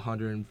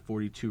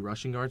 142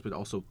 rushing yards, but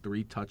also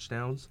 3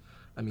 touchdowns.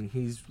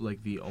 He's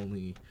the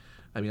only,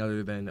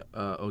 other than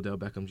Odell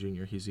Beckham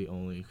Jr., he's the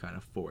only kind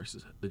of force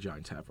the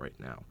Giants have right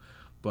now.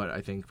 But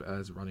I think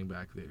as a running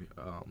back,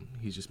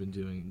 he's just been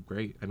doing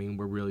great.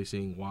 We're really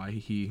seeing why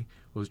he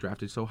was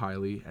drafted so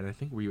highly, and I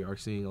think we are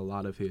seeing a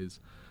lot of his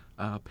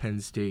Penn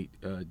State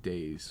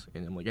days.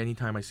 And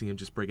anytime I see him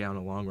just break out in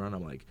a long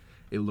run,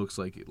 it looks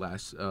like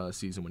last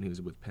season when he was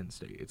with Penn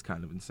State. It's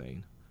kind of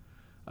insane.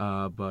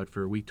 But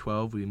for Week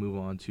 12, we move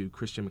on to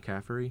Christian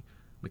McCaffrey.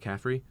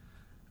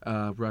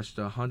 Rushed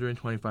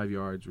 125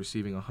 yards,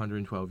 receiving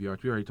 112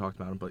 yards. We already talked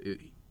about him, but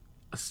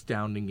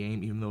astounding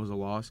game, even though it was a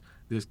loss.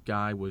 This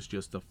guy was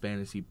just the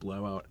fantasy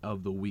blowout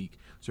of the week,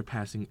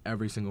 surpassing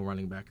every single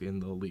running back in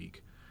the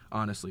league.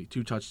 Honestly,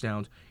 2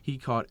 touchdowns. He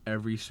caught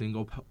every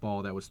single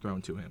ball that was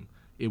thrown to him.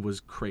 It was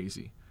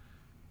crazy.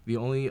 The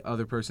only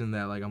other person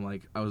that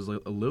I was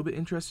a little bit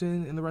interested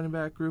in the running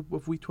back group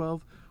of Week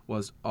 12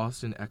 was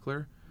Austin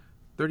Eckler.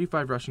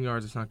 35 rushing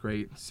yards, it's not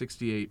great.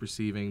 68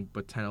 receiving,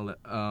 but 10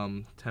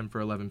 for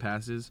 11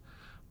 passes.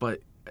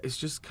 But it's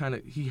just kind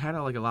of, he had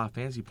a lot of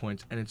fantasy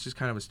points, and it's just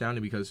kind of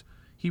astounding because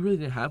he really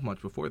didn't have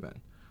much before then.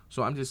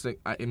 So I'm just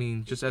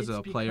just as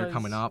a player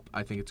coming up,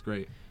 I think it's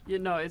great. Yeah,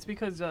 no, it's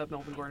because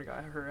Melvin Gordon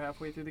got hurt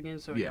halfway through the game,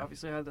 so he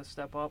obviously had to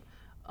step up.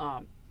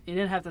 He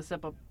didn't have to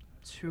step up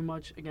too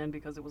much, again,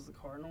 because it was the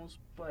Cardinals,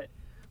 but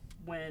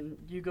when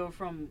you go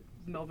from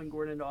Melvin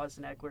Gordon to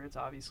Austin Eckler, it's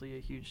obviously a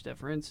huge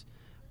difference.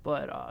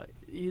 But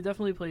he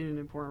definitely played an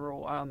important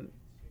role.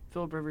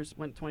 Phillip Rivers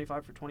went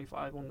 25 for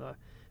 25 on the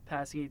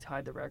passing. He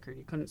tied the record.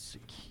 He couldn't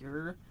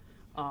secure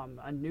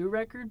a new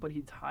record, but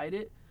he tied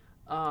it.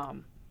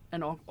 And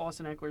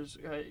Austin Eckler's,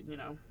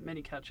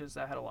 many catches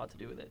that had a lot to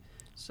do with it.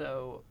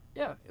 So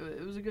yeah,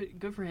 it was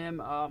good for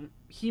him.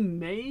 He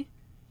may,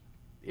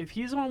 if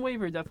he's on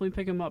waiver, definitely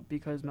pick him up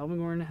because Melvin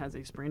Gordon has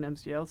a sprained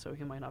MCL, so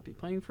he might not be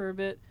playing for a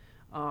bit.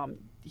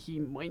 He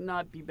might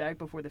not be back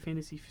before the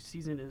fantasy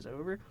season is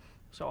over.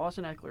 So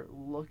Austin Eckler,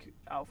 look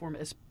out for him,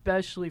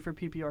 especially for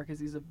PPR because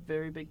he's a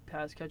very big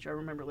pass catcher. I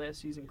remember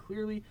last season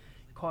clearly.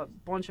 He caught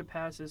a bunch of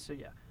passes. So,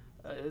 yeah,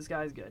 this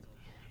guy's good.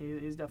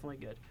 He's definitely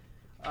good.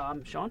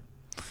 Sean?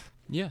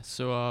 Yeah,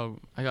 so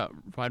I got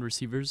wide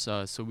receivers.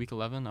 So Week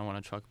 11, I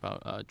want to talk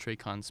about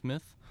Traquan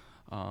Smith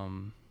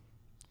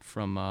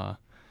from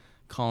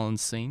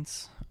Collins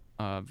Saints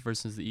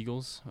versus the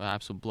Eagles.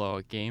 Absolute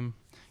blowout game.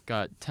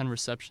 Got 10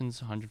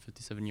 receptions,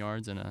 157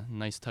 yards, and a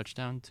nice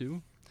touchdown,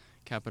 too.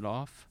 Cap it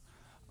off.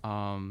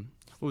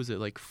 What was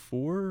it,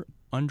 4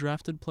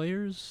 undrafted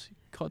players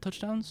caught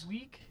touchdowns?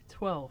 Week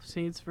 12,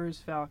 Saints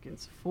versus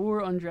Falcons.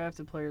 4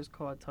 undrafted players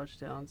caught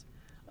touchdowns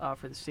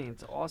for the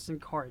Saints. Austin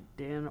Cart,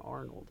 Dan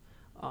Arnold,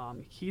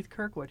 Keith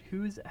Kirkwood,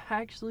 who's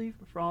actually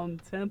from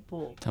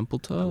Temple.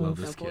 Temple I love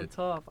Tough. this Temple kid.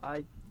 Tough.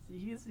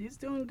 He's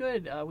doing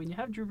good. When you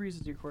have Drew Brees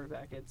as your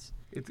quarterback, it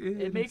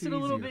makes it's it a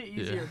little easier. bit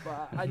easier.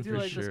 Yeah. But I do For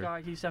like this sure.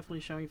 guy. He's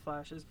definitely showing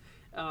flashes.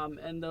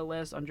 And the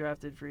last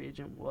undrafted free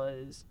agent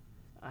was,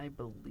 I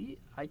believe,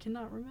 I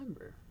cannot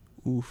remember.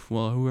 Oof.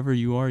 Well, whoever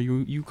you are,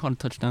 you caught a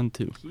touchdown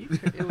too.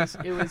 It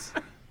was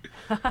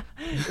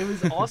it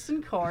was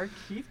Austin Carr,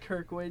 Keith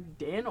Kirkwood,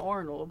 Dan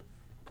Arnold,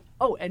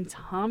 and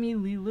Tommy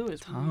Lee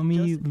Lewis.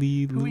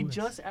 who we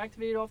just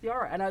activated off the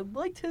IR. And I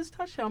liked his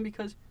touchdown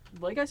because,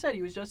 like I said,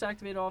 he was just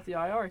activated off the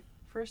IR.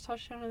 First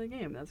touchdown of the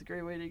game. That's a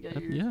great way to get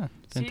your Yeah,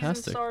 season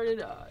fantastic.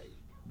 started.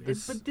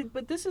 This-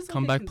 But this is like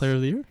Comeback player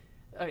of the year?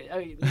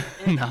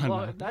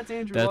 No. That's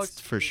Andrew That's Luck's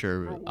for sure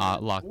reward.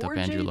 locked Or up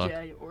Andrew Luck.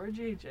 JJ, or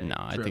JJ. No,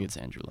 I True. think it's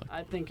Andrew Luck.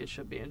 I think it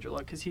should be Andrew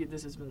Luck because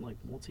this has been like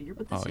multi-year.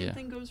 But the Oh, same yeah.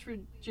 thing goes for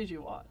JJ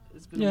Watt.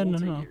 It's been Yeah, a no,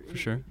 multi-year. for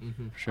sure.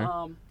 Mhm. For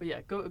sure. But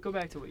yeah, go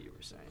back to what you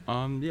were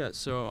saying. Yeah,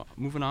 so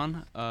moving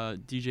on,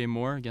 DJ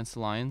Moore against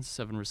the Lions,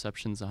 7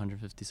 receptions,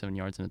 157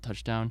 yards, and a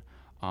touchdown.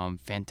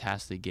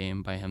 Fantastic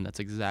game by him. That's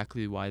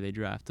exactly why they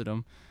drafted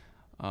him.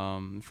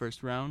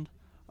 First round,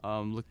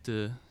 look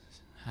to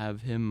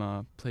have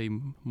him play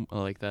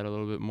like that a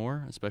little bit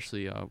more,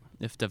 especially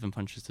if Devin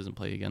Funchess doesn't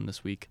play again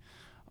this week.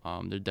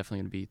 They're definitely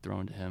going to be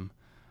thrown to him.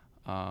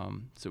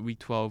 So week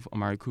 12,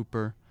 Amari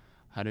Cooper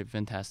had a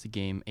fantastic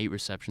game, 8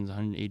 receptions,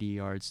 180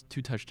 yards,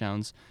 2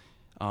 touchdowns.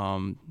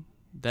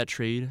 That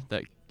trade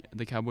that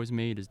the Cowboys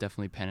made is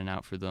definitely panning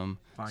out for them.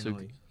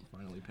 Finally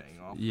paying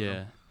off.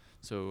 Yeah.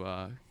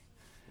 So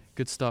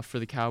good stuff for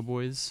the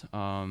Cowboys.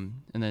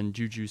 And then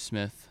Juju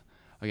Smith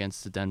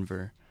against the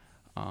Denver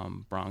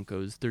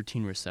Broncos,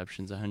 13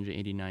 receptions,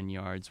 189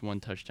 yards, 1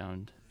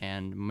 touchdown.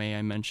 And may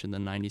I mention the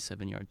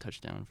 97-yard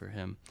touchdown for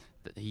him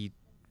that he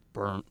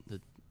burnt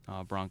the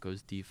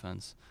Broncos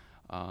defense.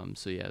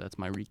 So yeah, that's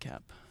my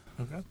recap.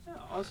 Okay. Yeah,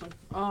 awesome.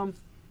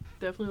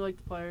 Definitely like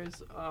the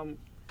players.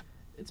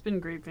 It's been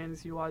great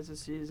fantasy-wise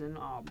this season.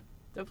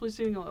 Definitely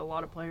seeing a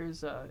lot of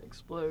players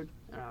explode.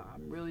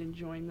 I'm really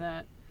enjoying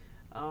that.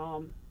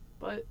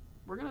 But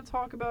we're going to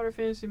talk about our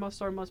fantasy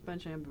must-start,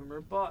 must-bench, and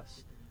boomer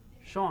bust.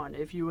 Sean,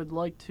 if you would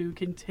like to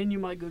continue,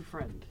 my good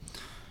friend.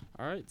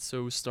 All right,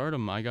 so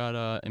stardom. I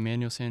got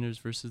Emmanuel Sanders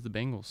versus the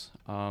Bengals.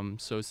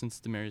 So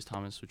since Demaryius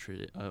Thomas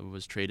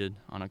was traded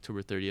on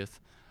October 30th,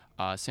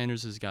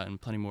 Sanders has gotten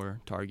plenty more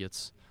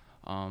targets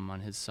on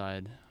his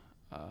side,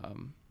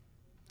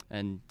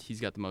 and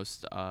he's got the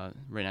most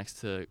right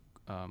next to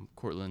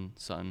Cortland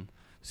Sutton,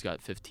 who's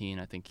got 15.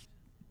 I think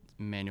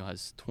Emmanuel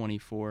has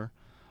 24.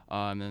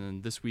 And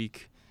then this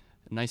week,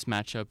 nice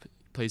matchup.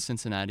 Plays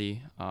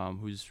Cincinnati,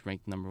 who's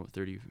ranked number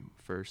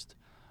 31st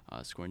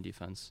scoring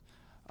defense.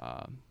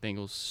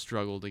 Bengals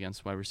struggled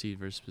against wide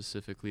receivers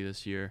specifically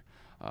this year.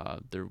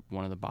 They're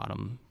one of the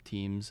bottom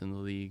teams in the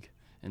league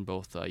in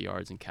both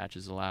yards and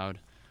catches allowed.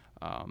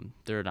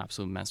 They're an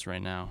absolute mess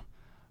right now.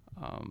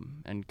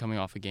 And coming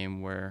off a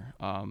game where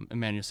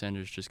Emmanuel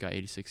Sanders just got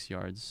 86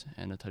 yards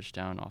and a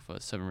touchdown off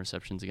of 7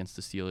 receptions against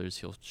the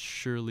Steelers, he'll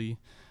surely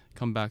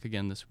come back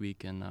again this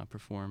week and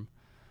perform.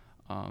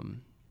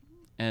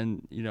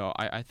 And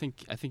I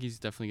think he's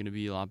definitely going to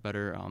be a lot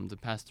better. The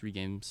past 3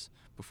 games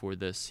before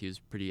this, he was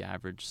pretty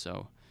average.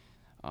 So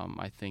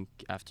I think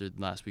after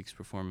last week's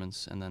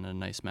performance and then a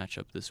nice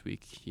matchup this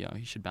week, he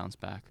should bounce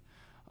back.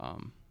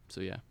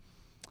 So yeah,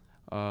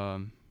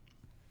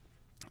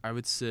 I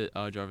would sit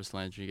Jarvis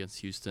Landry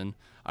against Houston.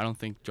 I don't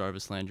think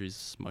Jarvis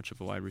Landry's much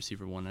of a wide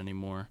receiver 1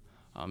 anymore.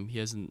 He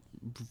hasn't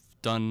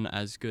done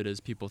as good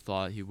as people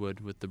thought he would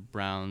with the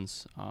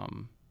Browns.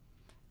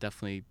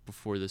 Definitely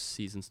before this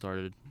season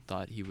started,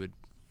 thought he would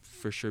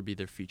for sure be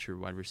their feature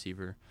wide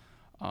receiver.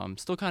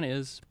 Still kind of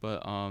is,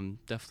 but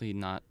definitely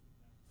not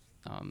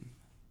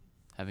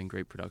having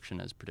great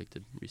production as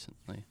predicted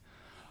recently.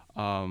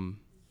 And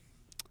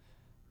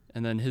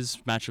then his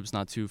matchup's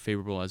not too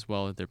favorable as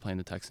well. They're playing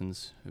the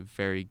Texans, a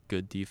very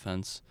good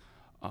defense,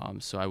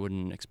 so I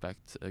wouldn't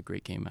expect a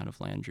great game out of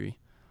Landry.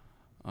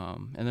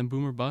 And then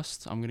boomer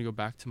bust, I'm going to go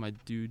back to my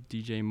dude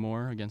DJ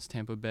Moore against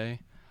Tampa Bay.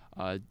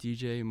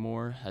 DJ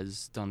Moore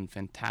has done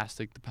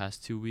fantastic the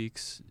past 2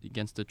 weeks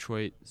against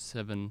Detroit.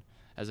 7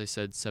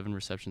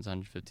 receptions,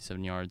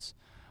 157 yards,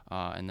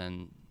 and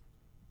then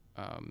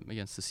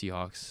against the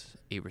Seahawks,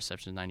 8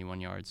 receptions, 91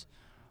 yards.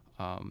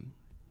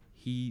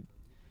 He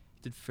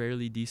did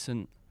fairly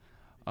decent.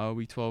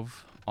 Week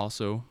 12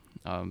 also,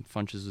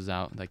 Funchess was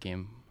out that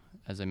game,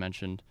 as I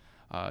mentioned.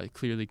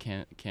 Clearly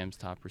Cam's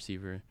top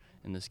receiver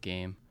in this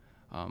game,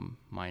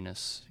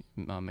 minus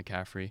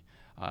McCaffrey.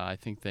 I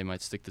think they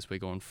might stick this way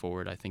going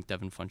forward. I think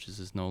Devin Funchess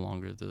is no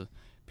longer the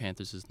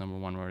Panthers' number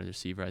 1 wide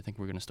receiver. I think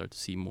we're going to start to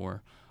see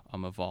more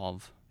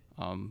evolve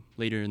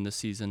later in this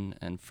season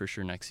and for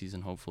sure next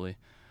season, hopefully.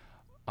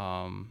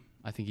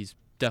 I think he's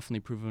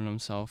definitely proven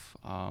himself.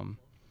 And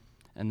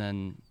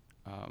then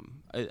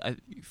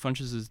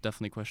Funchess is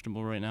definitely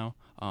questionable right now.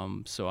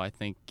 So I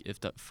think if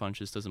that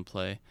Funchess doesn't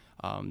play,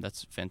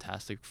 that's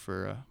fantastic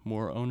for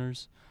more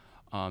owners.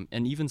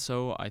 And even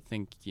so, I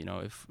think,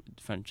 if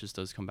Fentress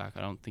does come back,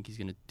 I don't think he's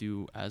going to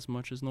do as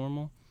much as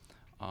normal.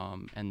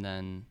 And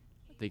then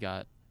they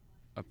got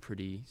a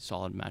pretty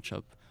solid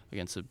matchup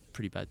against a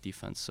pretty bad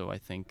defense. So I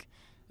think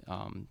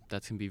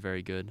that's going to be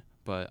very good.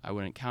 But I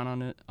wouldn't count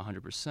on it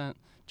 100%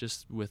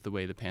 just with the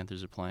way the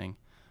Panthers are playing.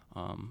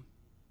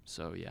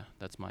 So, yeah,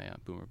 that's my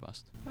boomer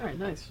bust. All right,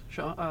 nice.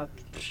 Sean,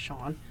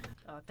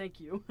 thank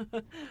you.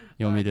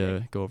 You want me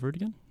to go over it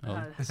again?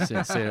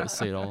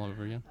 Say it all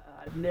over again.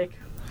 Nick,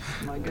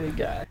 my good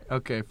guy.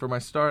 Okay, for my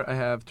start, I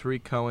have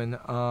Tariq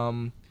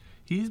Cohen.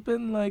 He's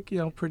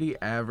been, pretty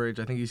average.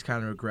 I think he's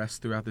kind of regressed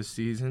throughout this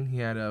season. He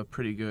had a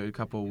pretty good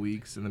couple of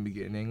weeks in the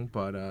beginning,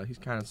 but he's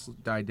kind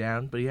of died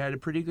down. But he had a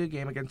pretty good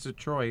game against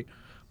Detroit,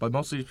 but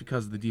mostly just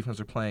because the defense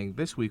are playing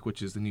this week,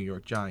 which is the New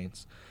York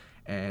Giants.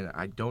 And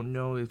I don't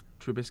know if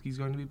Trubisky's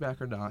going to be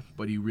back or not,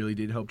 but he really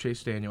did help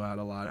Chase Daniel out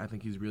a lot. I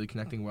think he's really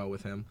connecting well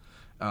with him.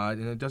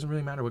 And it doesn't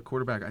really matter what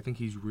quarterback. I think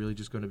he's really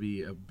just going to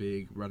be a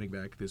big running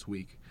back this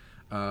week.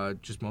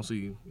 Just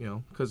mostly,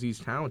 because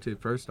he's talented,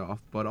 first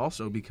off, but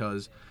also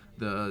because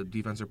the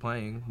defense they're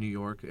playing, New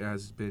York,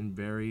 has been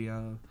very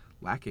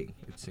lacking,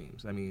 it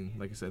seems. I mean,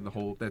 like I said,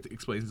 that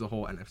explains the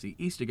whole NFC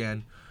East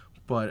again,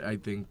 but I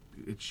think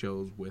it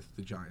shows with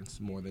the Giants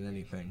more than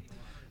anything.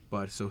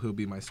 So he'll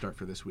be my start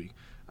for this week.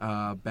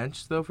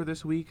 Bench, though, for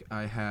this week,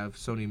 I have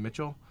Sony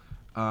Mitchell.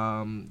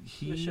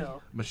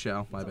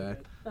 Michelle, my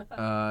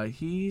bad.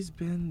 He's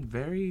been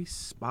very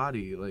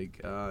spotty.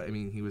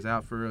 He was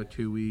out for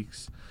 2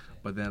 weeks,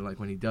 but then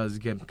when he does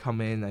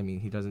come in,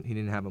 he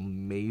didn't have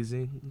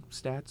amazing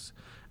stats.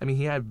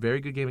 He had a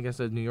very good game against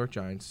the New York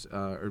Giants,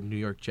 or New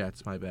York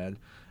Jets, my bad,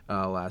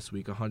 last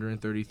week.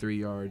 133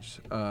 yards,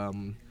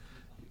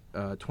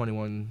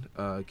 21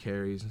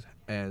 carries,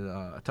 and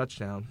a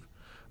touchdown.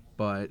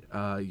 But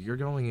you're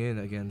going in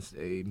against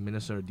a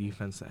Minnesota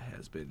defense that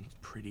has been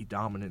pretty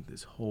dominant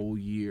this whole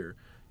year,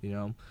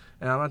 And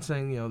I'm not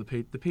saying,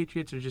 the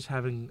Patriots are just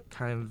having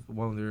kind of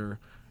one of their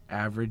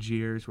average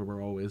years where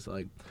we're always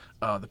like,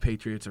 oh, the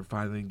Patriots are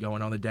finally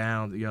going on the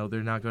down.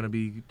 They're not going to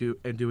be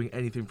doing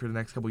anything for the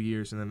next couple of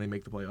years, and then they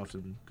make the playoffs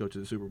and go to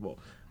the Super Bowl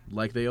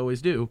like they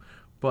always do.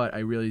 But I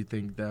really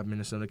think that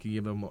Minnesota can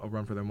give them a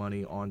run for their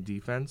money on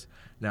defense.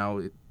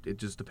 Now, it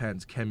just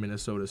depends. Can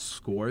Minnesota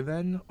score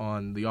then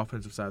on the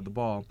offensive side of the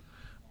ball?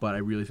 But I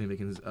really think they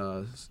can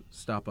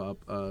stop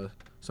up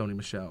Sony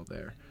Michel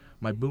there.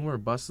 My boomer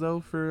bust,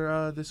 though,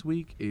 for this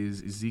week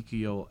is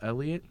Ezekiel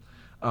Elliott.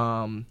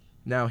 Now,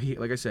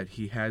 like I said,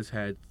 he has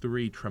had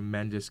 3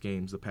 tremendous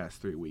games the past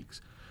 3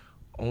 weeks.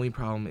 Only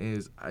problem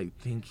is I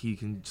think he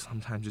can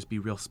sometimes just be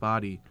real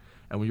spotty.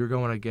 And when you're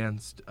going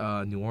against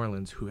New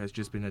Orleans, who has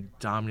just been a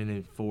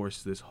dominant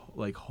force this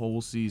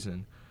whole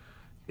season,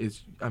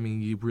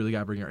 you really got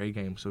to bring your A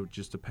game. So it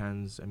just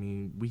depends.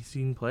 We've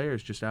seen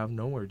players just out of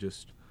nowhere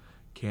just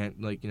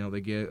can't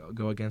they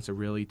go against a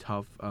really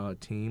tough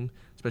team,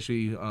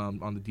 especially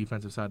on the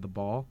defensive side of the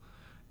ball,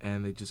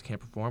 and they just can't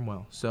perform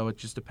well. So it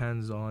just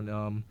depends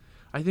on.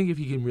 I think if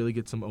you can really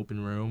get some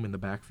open room in the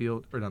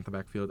backfield, or not the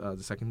backfield,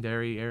 the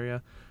secondary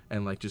area,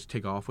 and just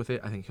take off with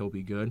it, I think he'll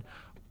be good.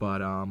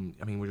 But,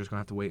 we're just going to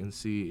have to wait and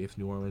see if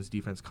New Orleans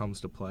defense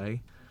comes to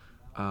play.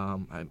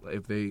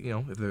 If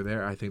they're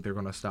there, I think they're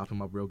going to stop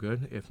him up real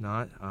good. If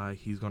not,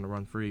 he's going to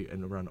run free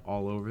and run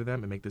all over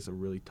them and make this a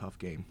really tough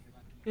game.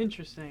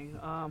 Interesting.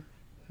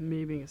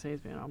 Me being a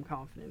Saints fan, I'm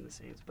confident in the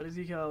Saints. But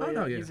Ezekiel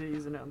Elliott,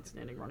 he's an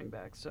outstanding running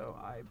back, so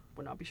I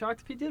would not be shocked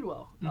if he did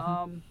well.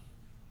 Mm-hmm.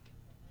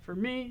 For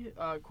me,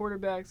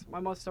 quarterbacks, my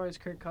must-start is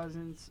Kirk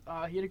Cousins.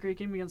 He had a great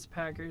game against the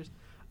Packers.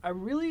 I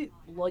really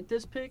like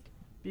this pick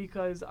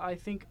because I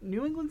think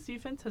New England's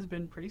defense has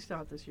been pretty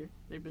stout this year.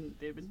 They've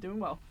been doing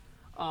well.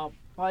 But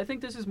I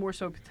think this is more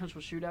so a potential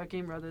shootout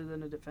game rather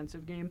than a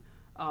defensive game.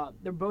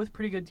 They're both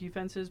pretty good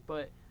defenses,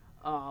 but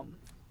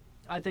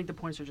I think the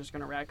points are just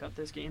going to rack up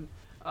this game.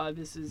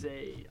 This is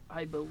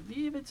I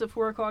believe it's a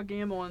 4 o'clock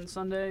game on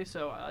Sunday,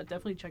 so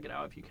definitely check it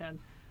out if you can.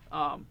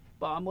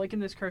 But I'm liking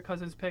this Kirk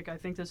Cousins pick. I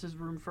think this is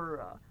room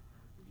for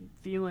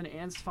Thielen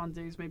and Stephon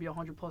Diggs, maybe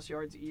 100-plus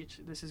yards each.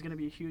 This is going to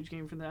be a huge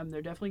game for them.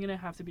 They're definitely going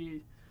to have to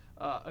be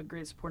a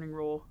great supporting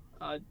role,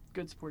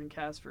 good supporting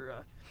cast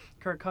for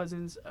Kirk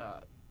Cousins.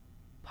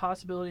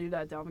 Possibility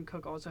that Dalvin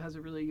Cook also has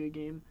a really good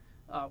game,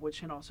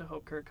 which can also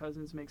help Kirk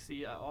Cousins makes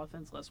the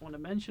offense less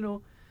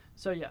one-dimensional.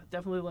 So, yeah,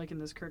 definitely liking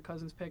this Kirk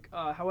Cousins pick.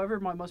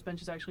 However, my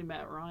must-bench is actually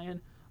Matt Ryan.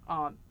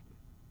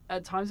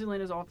 At times,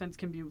 Atlanta's offense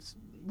can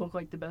look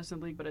like the best in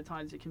the league, but at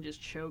times it can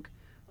just choke.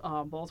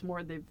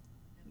 Baltimore, they've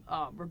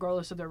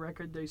regardless of their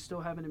record, they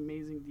still have an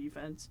amazing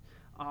defense.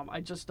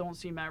 I just don't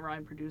see Matt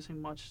Ryan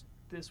producing much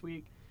this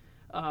week.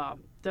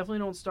 Definitely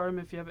don't start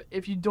him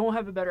if you don't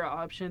have a better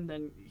option,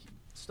 then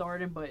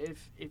start him. But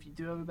if you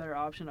do have a better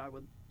option, I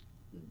would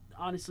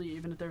honestly,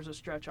 even if there's a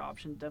stretch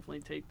option, definitely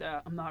take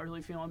that. I'm not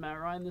really feeling Matt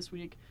Ryan this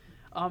week.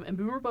 And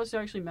boomer bust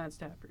actually Matt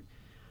Stafford.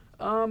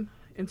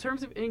 In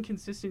terms of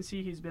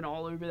inconsistency, he's been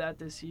all over that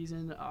this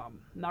season.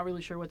 Not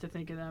really sure what to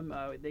think of them.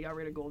 They got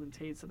rid of Golden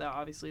Tate, so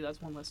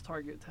that's one less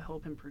target to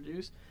help him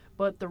produce.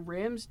 But the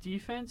Rams'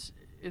 defense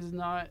is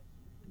not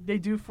they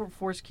do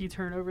force key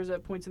turnovers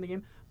at points in the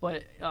game,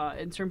 but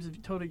in terms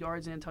of total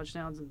yards and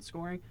touchdowns and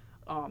scoring,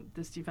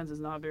 this defense is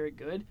not very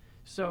good.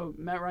 So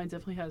Matt Ryan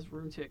definitely has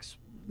room to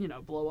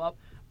blow up,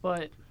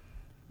 but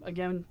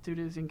again, due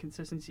to his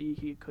inconsistency,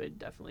 he could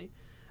definitely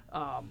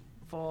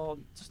fall,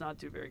 just not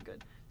do very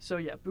good. So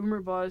yeah,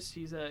 boomer bust.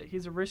 He's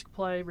a risk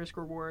play, risk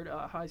reward,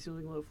 high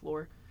ceiling, low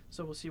floor.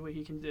 So we'll see what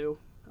he can do.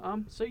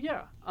 I'm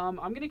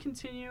gonna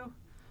continue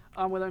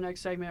with our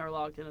next segment, our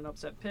locked in and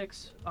upset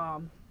picks.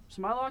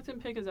 So my locked in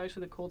pick is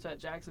actually the Colts at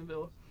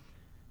Jacksonville.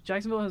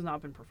 Jacksonville has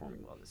not been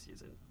performing well this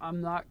season.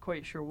 I'm not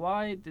quite sure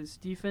why. This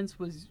defense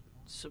was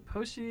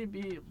supposed to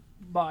be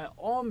by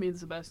all means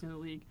the best in the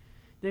league.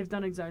 They've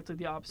done exactly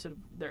the opposite of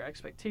their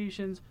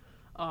expectations.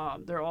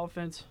 Their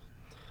offense,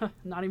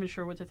 not even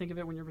sure what to think of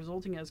it when you're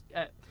resulting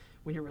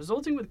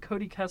with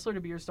Cody Kessler to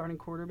be your starting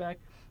quarterback.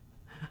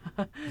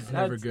 It's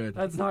never good.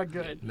 That's not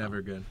good.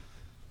 Never good.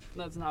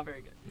 That's not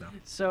very good. No.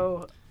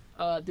 So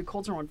the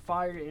Colts are on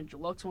fire. Andrew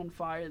Luck's on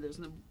fire.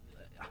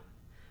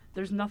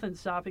 There's nothing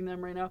stopping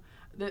them right now.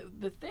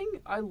 The thing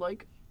I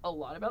like a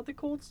lot about the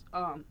Colts,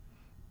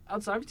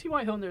 outside of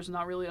T.Y. Hilton, there's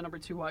not really a number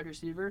 2 wide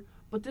receiver,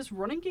 but this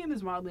running game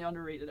is mildly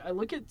underrated.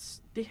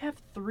 They have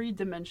 3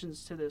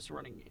 dimensions to this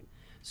running game.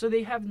 So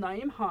they have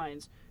Nyheim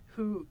Hines,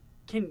 who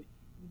can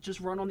just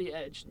run on the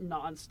edge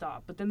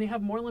nonstop, but then they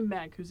have Marlon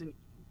Mack, who's a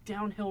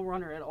downhill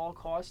runner at all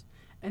costs,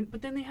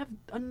 but then they have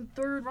a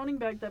third running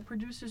back that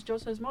produces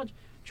just as much,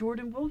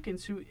 Jordan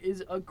Wilkins, who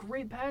is a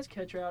great pass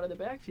catcher out of the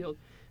backfield.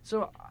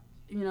 So,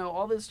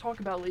 all this talk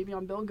about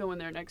Le'Veon Bell going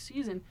there next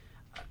season,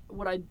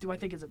 do I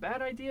think it's a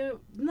bad idea?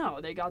 No,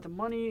 they got the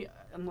money,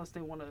 unless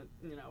they want to,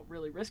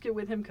 really risk it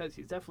with him, because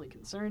he's definitely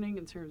concerning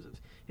in terms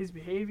of his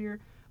behavior.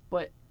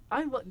 But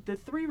the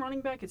 3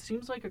 running back, it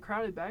seems like a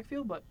crowded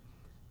backfield, but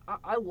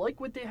I like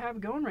what they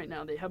have going right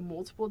now. They have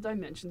multiple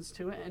dimensions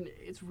to it, and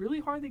it's really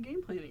hard to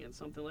game plan against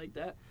something like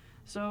that.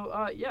 So,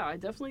 I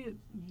definitely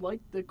like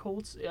the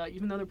Colts,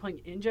 even though they're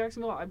playing in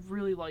Jacksonville. I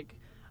really like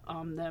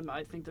them.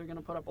 I think they're going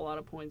to put up a lot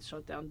of points,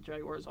 shut down the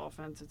Jaguars'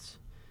 offense. It's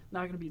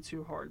not going to be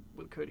too hard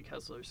with Cody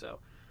Kessler. So,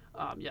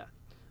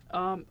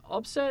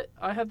 upset,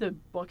 I have the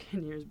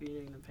Buccaneers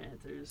beating the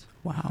Panthers.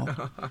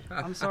 Wow.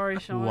 I'm sorry,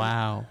 Sean.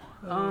 Wow.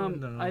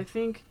 No.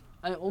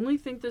 I only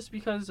think this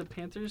because the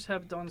Panthers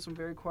have done some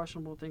very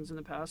questionable things in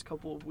the past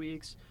couple of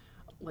weeks.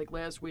 Like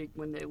last week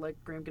when they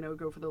let Graham Gano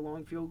go for the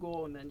long field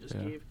goal and then just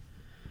gave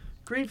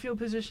great field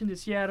position to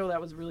Seattle. That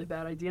was a really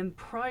bad idea. And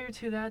prior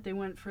to that, they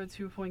went for a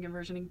 2-point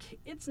conversion. And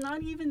it's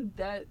not even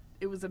that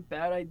it was a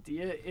bad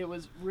idea. It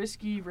was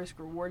risky, risk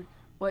reward.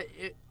 But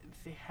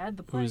they had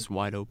the play. It was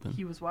wide open.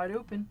 He was wide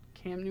open.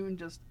 Cam Newton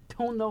just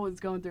don't know what's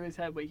going through his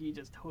head, but he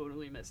just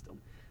totally missed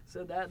him.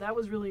 So that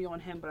was really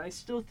on him. But I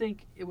still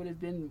think it would have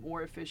been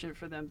more efficient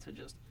for them to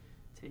just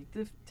take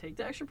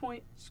the extra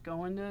point, just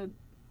go into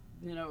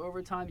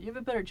overtime. You have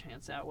a better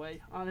chance that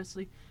way,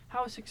 honestly.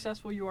 How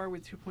successful you are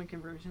with 2-point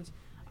conversions,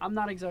 I'm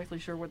not exactly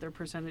sure what their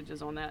percentage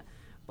is on that,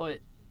 but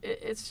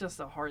it's just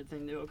a hard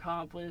thing to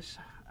accomplish.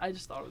 I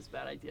just thought it was a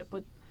bad idea.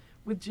 But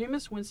with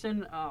Jameis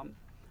Winston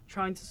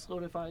trying to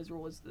solidify his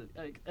role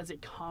as a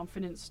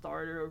confident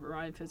starter over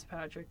Ryan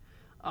Fitzpatrick,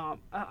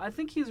 I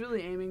think he's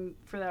really aiming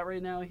for that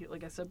right now.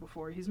 Like I said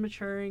before, he's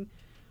maturing.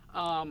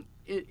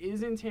 It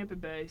is in Tampa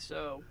Bay,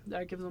 so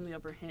that gives him the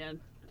upper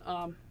hand.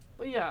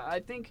 But yeah, I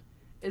think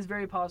it's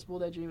very possible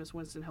that Jameis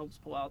Winston helps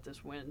pull out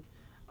this win.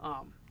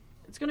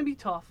 It's going to be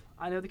tough.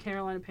 I know the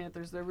Carolina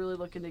Panthers, they're really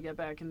looking to get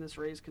back in this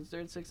race because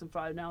they're at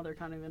 6-5 now. They're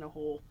kind of in a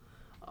hole.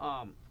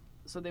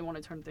 So they want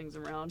to turn things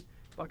around.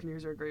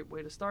 Buccaneers are a great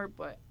way to start,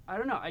 but I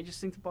don't know. I just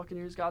think the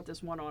Buccaneers got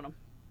this one on them.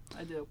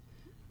 I do.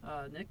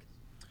 Nick?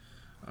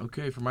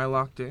 Okay, for my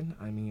locked in,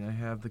 I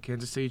have the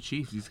Kansas City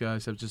Chiefs. These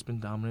guys have just been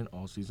dominant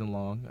all season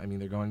long.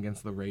 They're going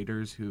against the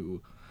Raiders,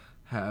 who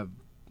have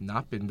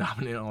not been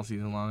dominant all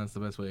season long. That's the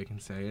best way I can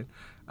say it.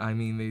 I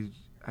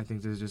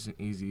think there's just an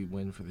easy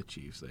win for the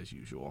Chiefs, as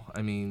usual.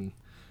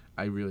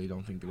 I really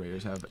don't think the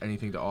Raiders have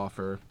anything to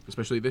offer,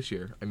 especially this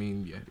year.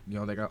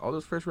 They got all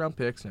those first-round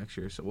picks next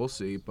year, so we'll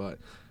see. But,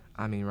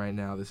 right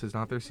now, this is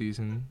not their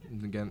season.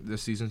 Again,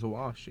 this season's a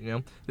wash,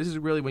 This is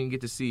really when you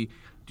get to see,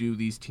 do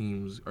these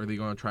teams, are they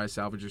going to try to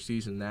salvage their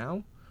season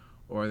now,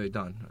 or are they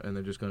done, and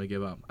they're just going to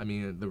give up?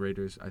 The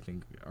Raiders, I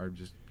think, are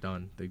just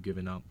done. They've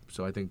given up.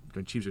 So I think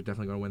the Chiefs are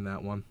definitely going to win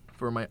that one.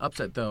 For my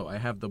upset, though, I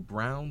have the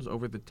Browns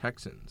over the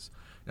Texans.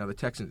 Now, the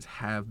Texans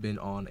have been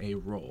on a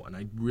roll, and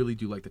I really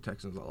do like the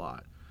Texans a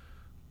lot.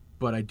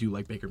 But I do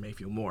like Baker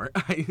Mayfield more.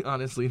 I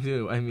honestly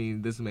do.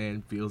 This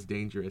man feels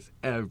dangerous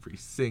every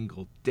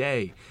single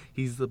day.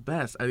 He's the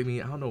best. I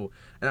don't know.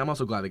 And I'm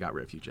also glad they got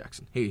rid of Hugh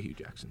Jackson. Hate Hugh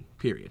Jackson,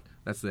 period.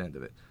 That's the end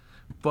of it.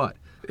 But,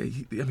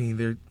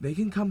 they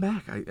can come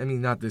back.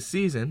 Not this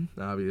season,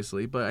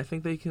 obviously, but I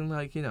think they can,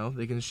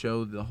 they can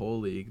show the whole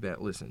league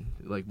that, listen,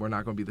 we're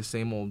not going to be the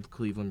same old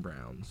Cleveland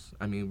Browns.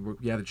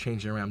 We had to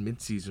change it around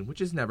midseason, which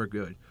is never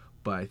good.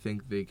 But I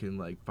think they can,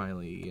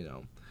 finally,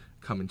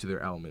 come into their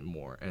element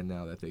more. And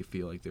now that they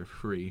feel like they're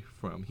free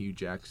from Hugh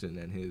Jackson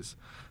and his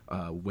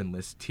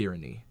winless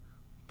tyranny.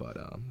 But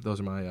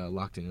those are my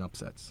locked-in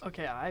upsets.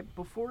 Okay,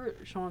 before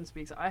Sean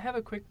speaks, I have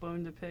a quick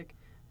bone to pick.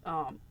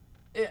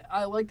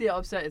 I like the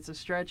upset. It's a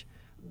stretch.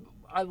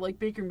 I like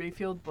Baker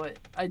Mayfield, but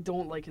I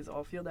don't like his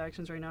off-field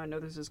actions right now. I know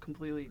this is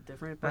completely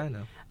different, but I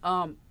know.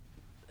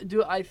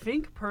 I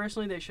think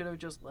personally they should have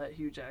just let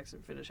Hugh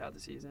Jackson finish out the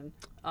season.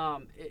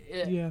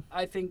 Yeah.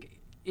 I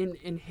think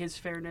in his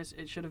fairness,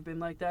 it should have been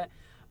like that.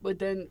 But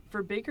then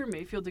for Baker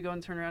Mayfield to go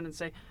and turn around and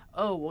say,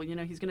 oh, well,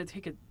 he's going to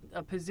take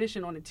a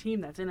position on a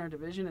team that's in our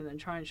division and then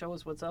try and show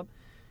us what's up.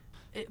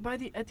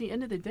 At the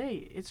end of the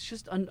day, it's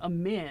just a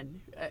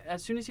man.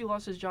 As soon as he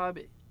lost his job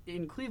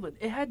in Cleveland,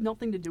 it had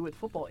nothing to do with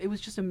football. It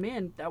was just a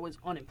man that was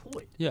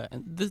unemployed. Yeah,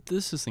 and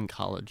this is in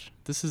college.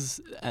 This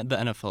is at the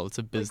NFL. It's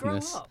a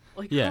business.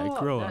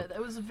 Grow up. That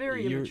was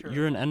very immature.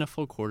 You're an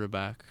NFL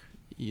quarterback.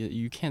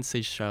 You can't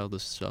say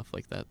childish stuff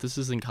like that. This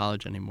isn't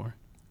college anymore.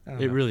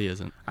 It really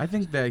isn't. I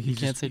think that you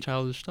can't say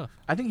childish stuff.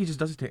 I think he just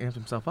does it to amp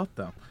himself up,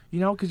 though.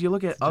 Because you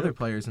look at other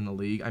players in the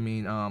league. I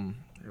mean,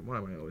 what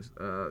am I always?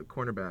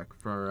 Cornerback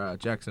for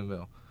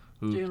Jacksonville.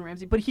 Jalen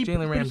Ramsey. But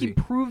he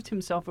proved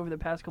himself over the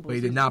past couple of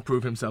seasons. But he did not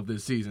prove himself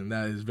this season.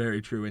 That is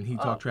very true. And he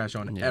talked trash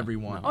on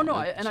everyone. Oh, no,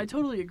 I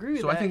totally agree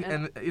with that. So I think,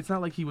 and it's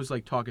not like he was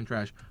like talking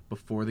trash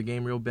before the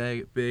game real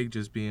big,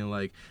 just being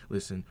like,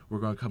 listen, we're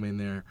going to come in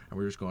there and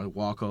we're just going to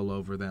walk all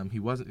over them. He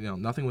wasn't,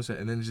 nothing was said.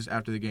 And then just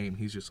after the game,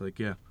 he's just like,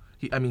 yeah.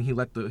 He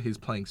let his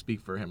playing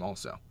speak for him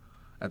also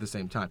at the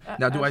same time.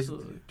 Now,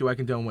 do I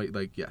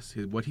condone yes,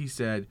 what he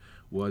said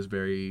was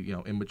very,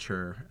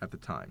 immature at the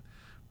time.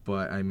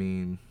 But I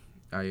mean,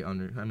 I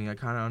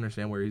kind of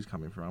understand where he's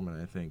coming from, and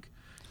I think,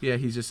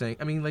 he's just saying.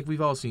 I mean,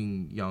 we've all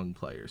seen young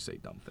players say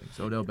dumb things.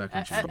 Odell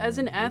Beckham. As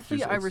an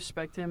athlete, I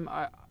respect him.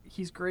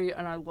 He's great,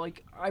 and I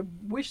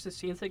wish the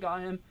Saints had got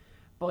him,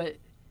 but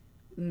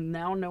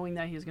now knowing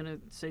that he's gonna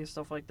say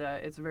stuff like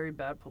that, it's very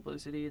bad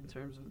publicity in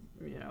terms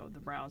of the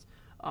Browns.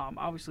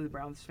 Obviously, the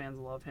Browns fans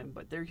love him,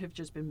 but there have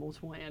just been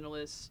multiple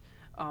analysts.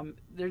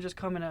 They're just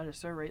coming at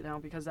us right now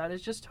because that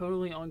is just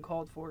totally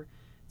uncalled for.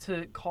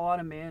 To call out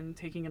a man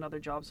taking another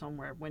job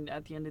somewhere when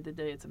at the end of the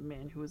day it's a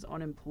man who is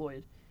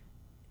unemployed,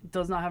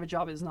 does not have a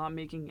job, is not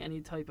making any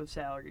type of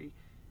salary.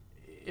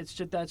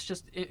 That's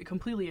just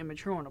completely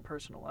immature on a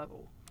personal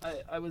level.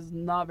 I was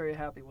not very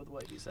happy with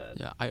what he said.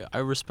 Yeah, I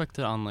respect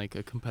it on a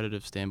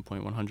competitive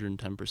standpoint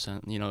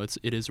 110%.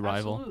 It is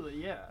rival.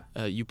 Absolutely,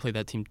 yeah. You play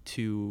that team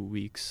 2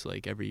 weeks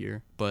every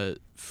year, but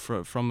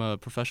from a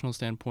professional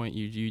standpoint,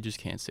 you just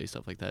can't say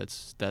stuff like that.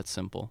 It's that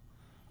simple.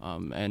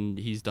 And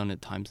he's done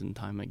it times and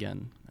time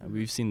again.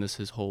 We've seen this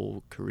his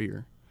whole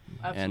career.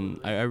 Absolutely.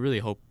 And I really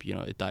hope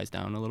it dies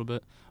down a little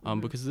bit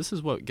because this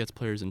is what gets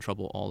players in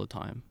trouble all the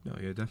time. Oh,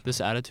 yeah, definitely. This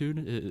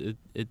attitude,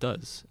 it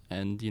does.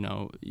 And,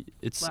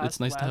 it's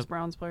nice to have...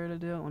 Browns player to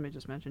do it, let me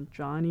just mention,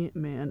 Johnny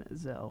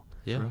Manziel.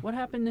 Yeah. What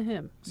happened to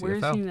him? CFL. Where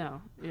is he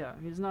now? Yeah,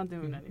 he's not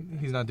doing anything.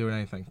 He's not doing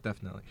anything,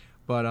 definitely.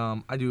 But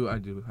I do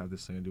have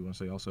this thing I do want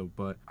to say also,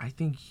 but I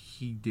think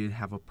he did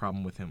have a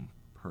problem with him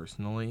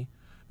personally.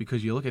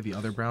 Because you look at the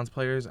other Browns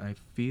players, I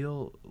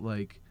feel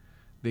like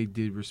they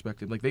did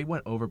respect him. They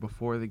went over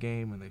before the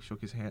game and they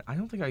shook his hand. I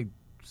don't think I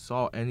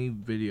saw any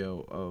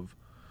video of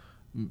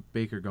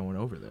Baker going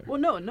over there. Well,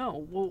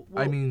 no. Well,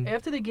 I mean,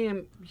 after the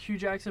game, Hugh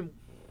Jackson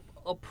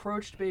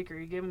approached Baker.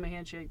 He gave him a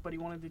handshake, but he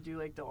wanted to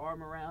do the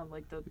arm around,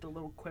 the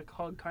little quick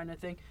hug kind of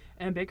thing.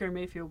 And Baker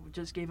Mayfield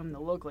just gave him the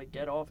look,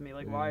 get off me,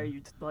 why are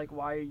you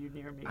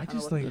near me? I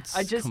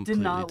just did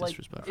not like.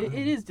 It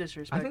is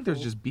disrespectful. I think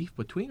there's just beef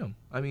between them.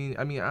 I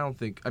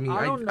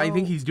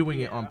think he's doing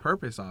it on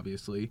purpose.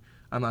 Obviously,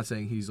 I'm not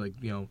saying he's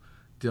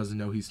doesn't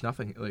know he's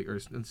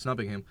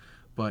snubbing him,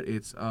 but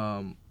it's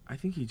I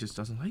think he just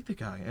doesn't like the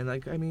guy. And I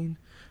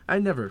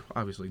never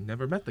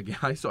met the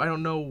guy, so I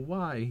don't know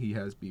why he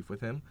has beef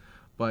with him.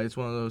 But it's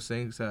one of those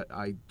things that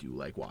I do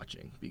like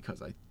watching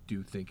because I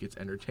do think it's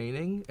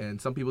entertaining,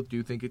 and some people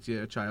do think it's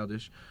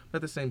childish. But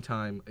at the same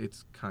time,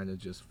 it's kind of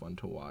just fun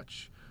to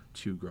watch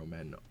two grown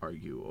men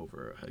argue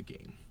over a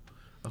game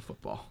of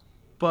football.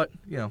 But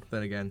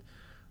then again,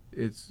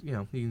 it's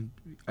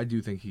I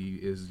do think he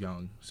is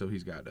young, so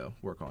he's got to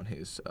work on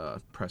his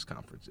press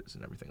conferences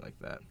and everything like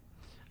that.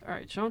 All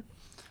right, Sean.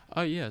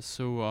 Yeah.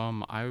 So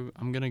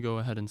I'm gonna go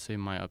ahead and say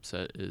my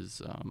upset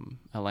is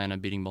Atlanta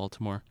beating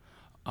Baltimore.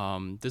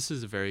 This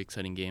is a very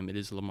exciting game. It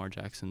is Lamar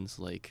Jackson's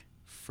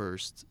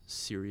first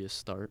serious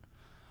start,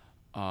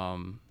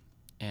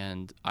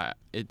 and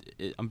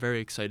I'm very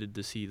excited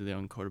to see the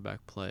young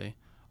quarterback play.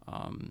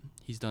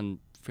 He's done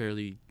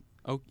pretty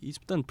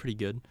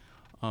good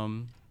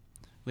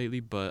lately,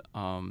 but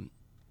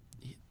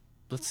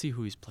let's see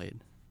who he's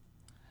played.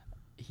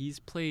 He's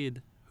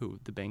played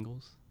the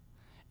Bengals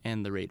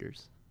and the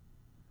Raiders.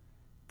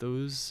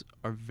 Those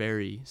are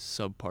very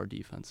subpar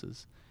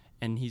defenses,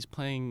 and he's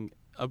playing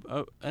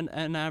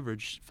an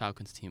average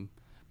Falcons team.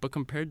 But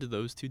compared to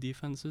those two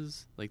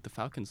defenses, the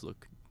Falcons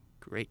look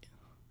great.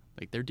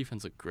 Their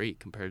defense looked great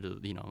compared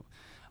to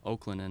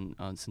Oakland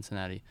and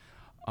Cincinnati.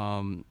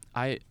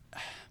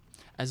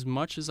 As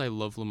much as I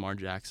love Lamar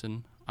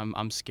Jackson,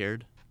 I'm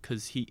scared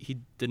because he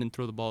didn't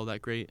throw the ball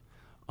that great.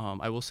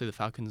 I will say the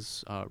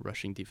Falcons'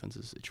 rushing defense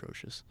is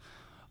atrocious.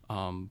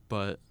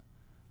 But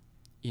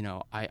you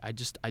know, I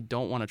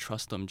don't want to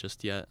trust them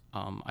just yet.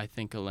 I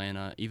think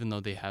Atlanta, even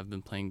though they have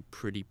been playing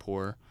pretty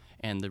poor,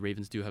 and the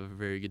Ravens do have a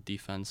very good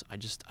defense,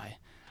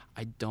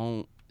 I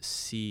don't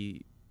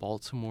see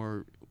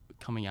Baltimore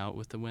coming out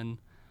with the win.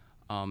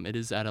 It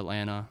is at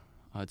Atlanta.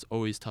 It's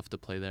always tough to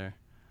play there.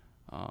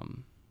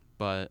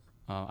 But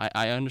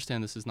I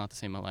understand this is not the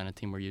same Atlanta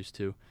team we're used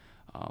to.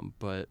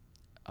 But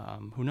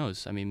who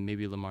knows? I mean,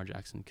 maybe Lamar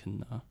Jackson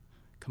can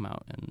come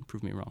out and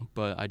prove me wrong.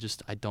 But I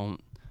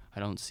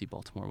don't see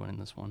Baltimore winning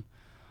this one.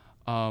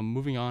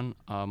 Moving on,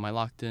 my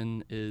locked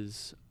in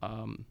is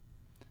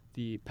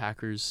the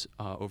Packers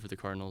over the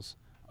Cardinals.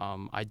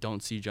 I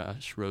don't see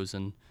Josh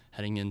Rosen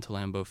heading into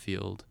Lambeau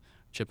Field,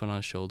 chip on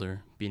his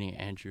shoulder, beating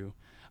Andrew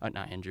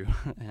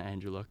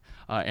Luck,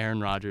 Aaron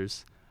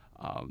Rodgers.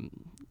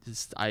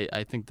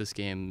 I think this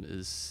game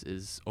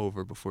is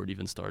over before it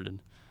even started.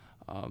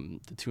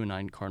 The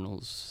 2-9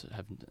 Cardinals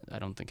I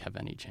don't think have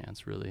any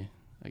chance really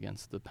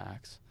against the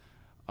Packs.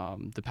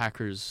 The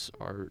Packers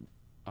are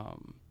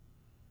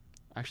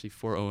actually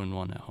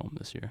 4-0-1 at home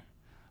this year.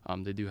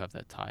 They do have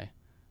that tie,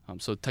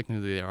 so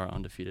technically they are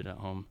undefeated at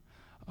home.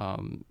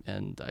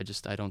 And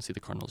I don't see the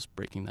Cardinals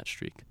breaking that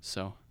streak.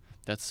 So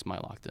that's my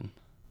locked in.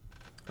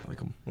 I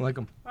like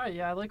them. All right,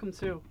 yeah, I like them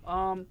too.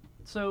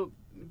 So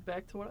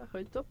back to what I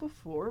hyped up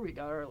before, we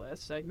got our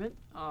last segment.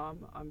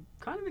 I'm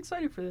kind of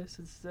excited for this.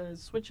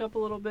 It's switch up a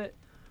little bit,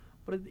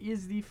 but it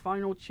is the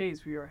final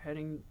chase. We are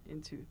heading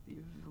into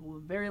the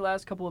very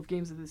last couple of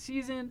games of the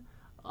season.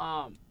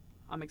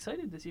 I'm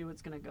excited to see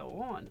what's going to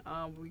go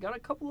on. We got a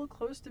couple of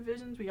close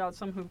divisions. We got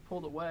some who've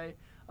pulled away.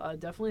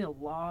 Definitely a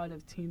lot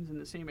of teams in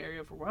the same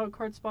area for wild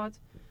card spots.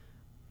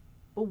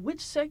 But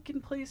which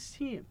second place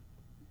team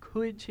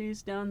could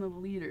chase down the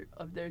leader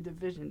of their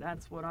division?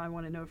 That's what I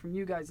want to know from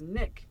you guys.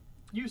 Nick,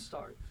 you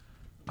start.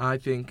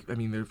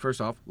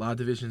 First off, a lot of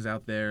divisions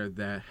out there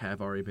that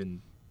have already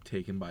been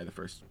taken by the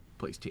first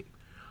place team.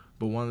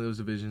 But one of those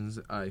divisions,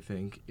 I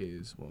think,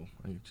 is,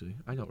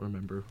 I don't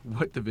remember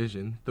what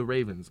division. The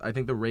Ravens. I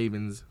think the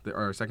Ravens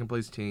are a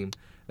second-place team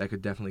that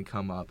could definitely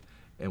come up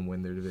and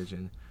win their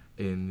division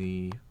in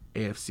the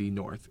AFC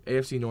North.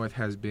 AFC North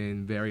has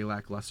been very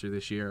lackluster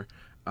this year.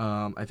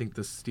 I think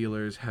the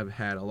Steelers have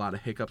had a lot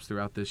of hiccups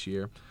throughout this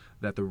year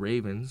that the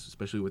Ravens,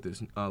 especially with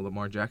this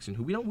Lamar Jackson,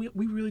 who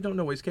we really don't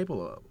know what he's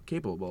capable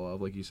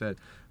of, like you said.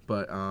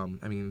 But,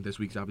 this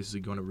week's obviously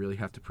going to really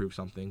have to prove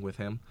something with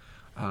him.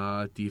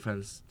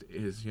 Defense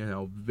is,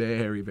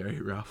 very,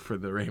 very rough for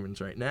the Ravens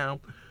right now.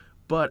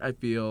 But I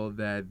feel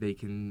that they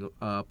can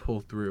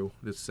pull through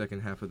this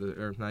second half of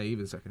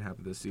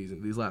the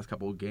season, these last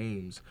couple of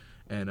games,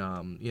 and,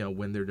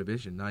 win their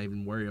division, not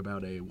even worry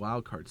about a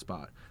wild card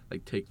spot,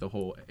 like take the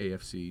whole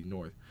AFC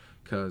North.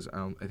 Because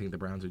I think the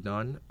Browns are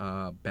done.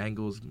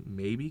 Bengals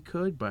maybe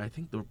could, but I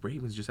think the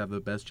Ravens just have the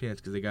best chance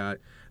because they got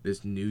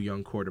this new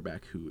young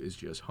quarterback who is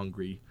just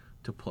hungry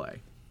to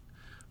play.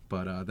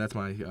 But that's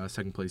my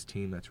second place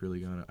team that's really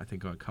going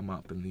to come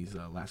up in these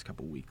last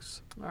couple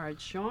weeks. All right,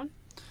 Sean?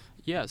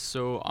 Yeah,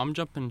 so I'm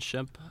jumping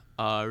ship.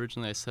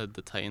 Originally I said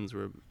the Titans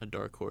were a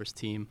dark horse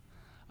team.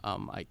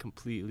 I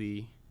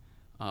completely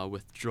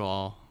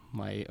withdraw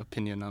my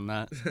opinion on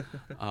that.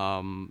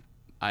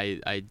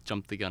 I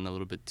jumped the gun a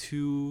little bit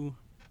too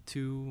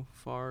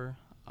far,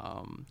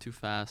 too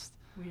fast.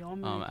 We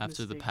all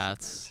after the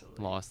Pats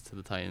lost to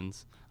the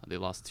Titans, they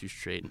lost 2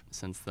 straight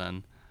since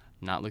then.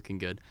 Not looking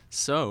good.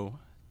 So,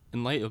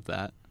 in light of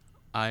that,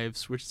 I've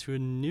switched to a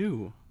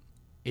new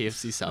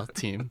AFC South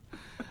team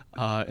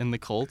in the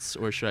Colts,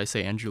 or should I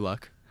say Andrew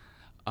Luck.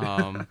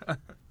 True.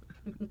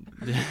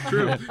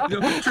 True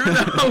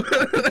though.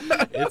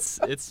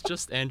 It's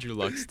just Andrew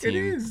Luck's team.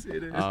 It is.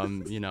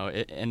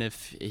 And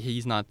if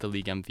he's not the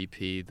league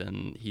MVP,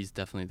 then he's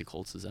definitely the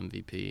Colts'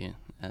 MVP,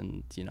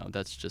 and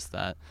that's just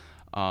that.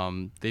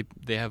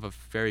 They have a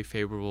very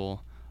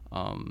favorable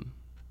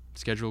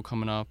schedule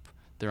coming up.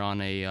 They're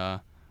on a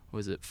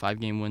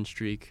 5-game win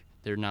streak.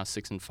 They're now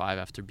 6-5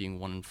 after being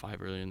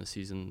 1-5 earlier in the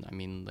season.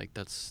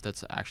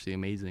 That's actually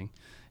amazing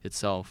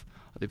itself.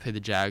 They play the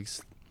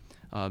Jags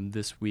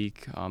this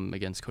week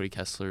against Cody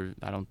Kessler.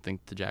 I don't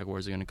think the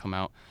Jaguars are going to come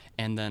out.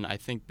 And then I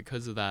think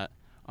because of that,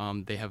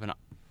 they have an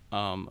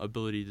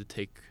ability to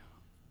take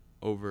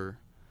over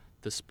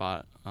the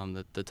spot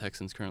that the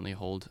Texans currently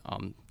hold.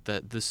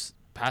 That this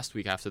past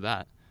week after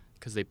that,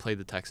 because they play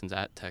the Texans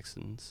at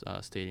Texans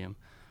Stadium.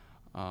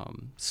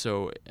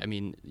 So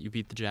you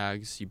beat the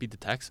Jags, you beat the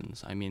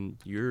Texans.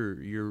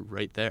 You're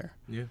right there.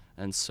 Yeah.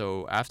 And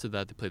so after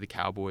that, they play the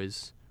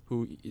Cowboys,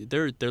 who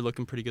they're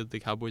looking pretty good, the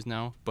Cowboys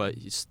now, but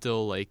he's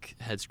still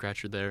head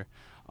scratcher there.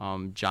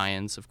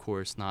 Giants, of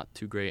course, not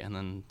too great, and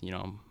then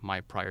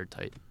my prior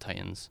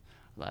Titans,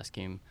 last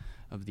game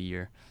of the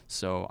year.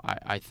 So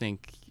I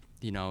think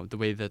the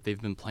way that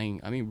they've been playing.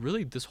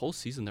 Really this whole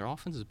season, their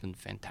offense has been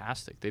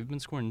fantastic. They've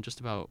been scoring just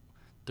about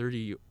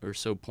 30 or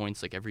so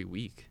points every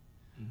week.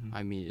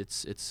 Mm-hmm.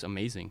 It's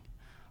amazing.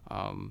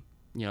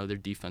 Their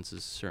defense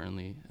is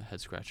certainly a head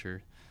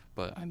scratcher,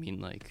 but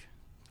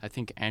I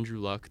think Andrew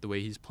Luck, the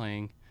way he's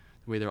playing,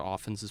 the way their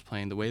offense is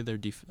playing, the way their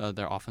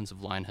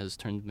offensive line has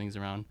turned things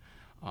around,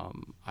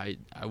 I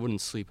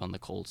wouldn't sleep on the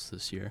Colts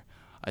this year.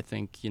 I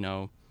think,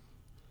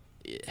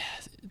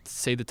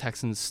 say the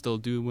Texans still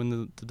do win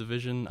the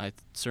division, I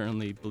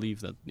certainly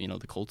believe that,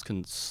 the Colts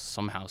can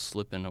somehow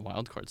slip in a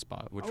wild card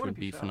spot, which would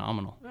be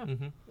phenomenal.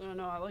 Yeah.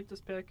 No, I like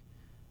this pick.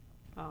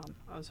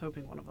 I was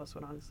hoping one of us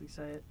would honestly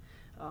say it.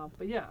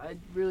 But yeah, I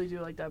really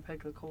do like that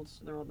pick. The Colts,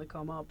 they're on the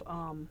come up.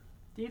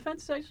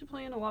 Defense is actually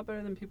playing a lot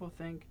better than people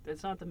think.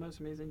 It's not the most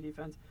amazing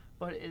defense,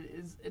 but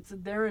it's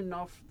there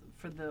enough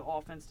for the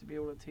offense to be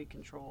able to take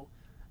control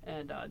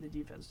and the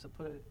defense to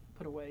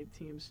put away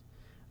teams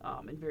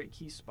in very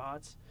key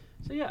spots.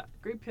 So yeah,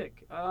 great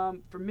pick.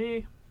 For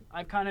me,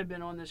 I've kind of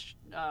been on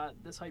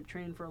this hype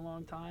train for a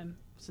long time,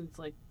 since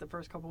like the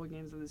first couple of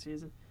games of the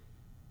season.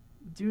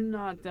 Do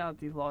not doubt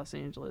the Los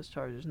Angeles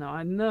Chargers. Now,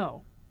 I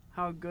know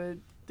how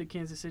good the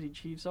Kansas City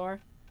Chiefs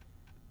are,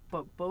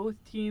 but both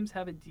teams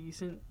have a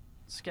decent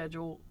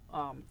schedule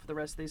for the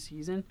rest of this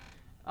season.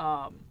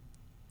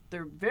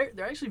 They're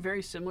actually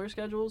very similar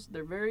schedules.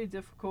 They're very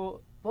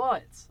difficult,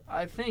 but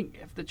I think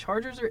if the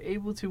Chargers are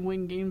able to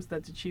win games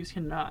that the Chiefs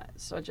cannot,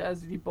 such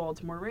as the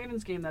Baltimore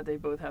Ravens game that they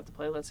both have to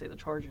play, let's say the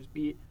Chargers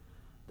beat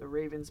the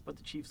Ravens but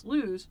the Chiefs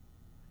lose,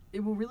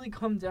 it will really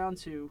come down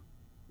to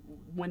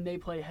when they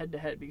play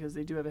head-to-head, because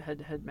they do have a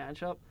head-to-head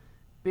matchup.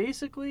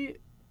 Basically,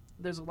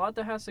 there's a lot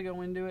that has to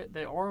go into it.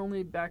 They are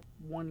only back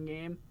one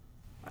game,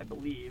 I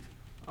believe,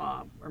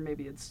 or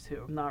maybe it's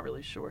two. I'm not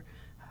really sure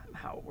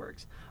how it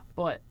works.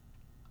 But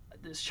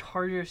this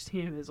Chargers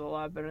team is a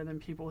lot better than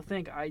people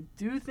think. I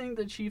do think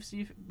the Chiefs'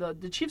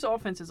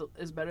 offense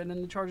is better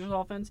than the Chargers'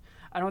 offense.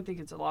 I don't think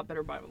it's a lot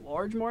better by a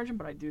large margin,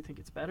 but I do think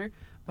it's better.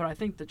 But I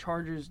think the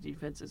Chargers'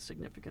 defense is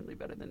significantly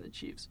better than the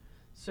Chiefs.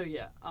 So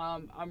yeah,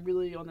 I'm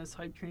really on this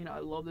hype train. I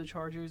love the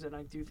Chargers, and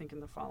I do think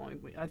in the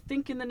following week, I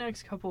think in the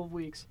next couple of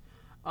weeks,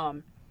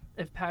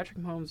 if Patrick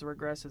Mahomes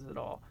regresses at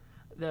all,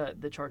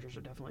 the Chargers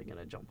are definitely going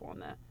to jump on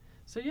that.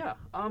 So yeah,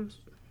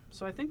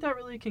 so I think that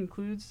really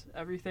concludes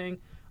everything.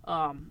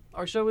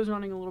 Our show is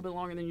running a little bit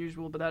longer than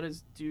usual, but that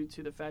is due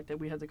to the fact that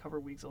we had to cover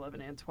weeks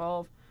 11 and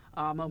 12.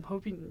 I'm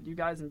hoping you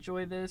guys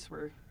enjoy this.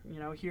 We're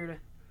here to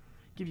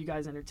give you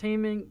guys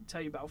entertainment,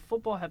 tell you about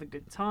football, have a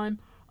good time.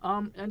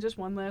 And just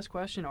one last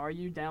question: are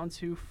you down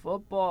to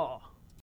football?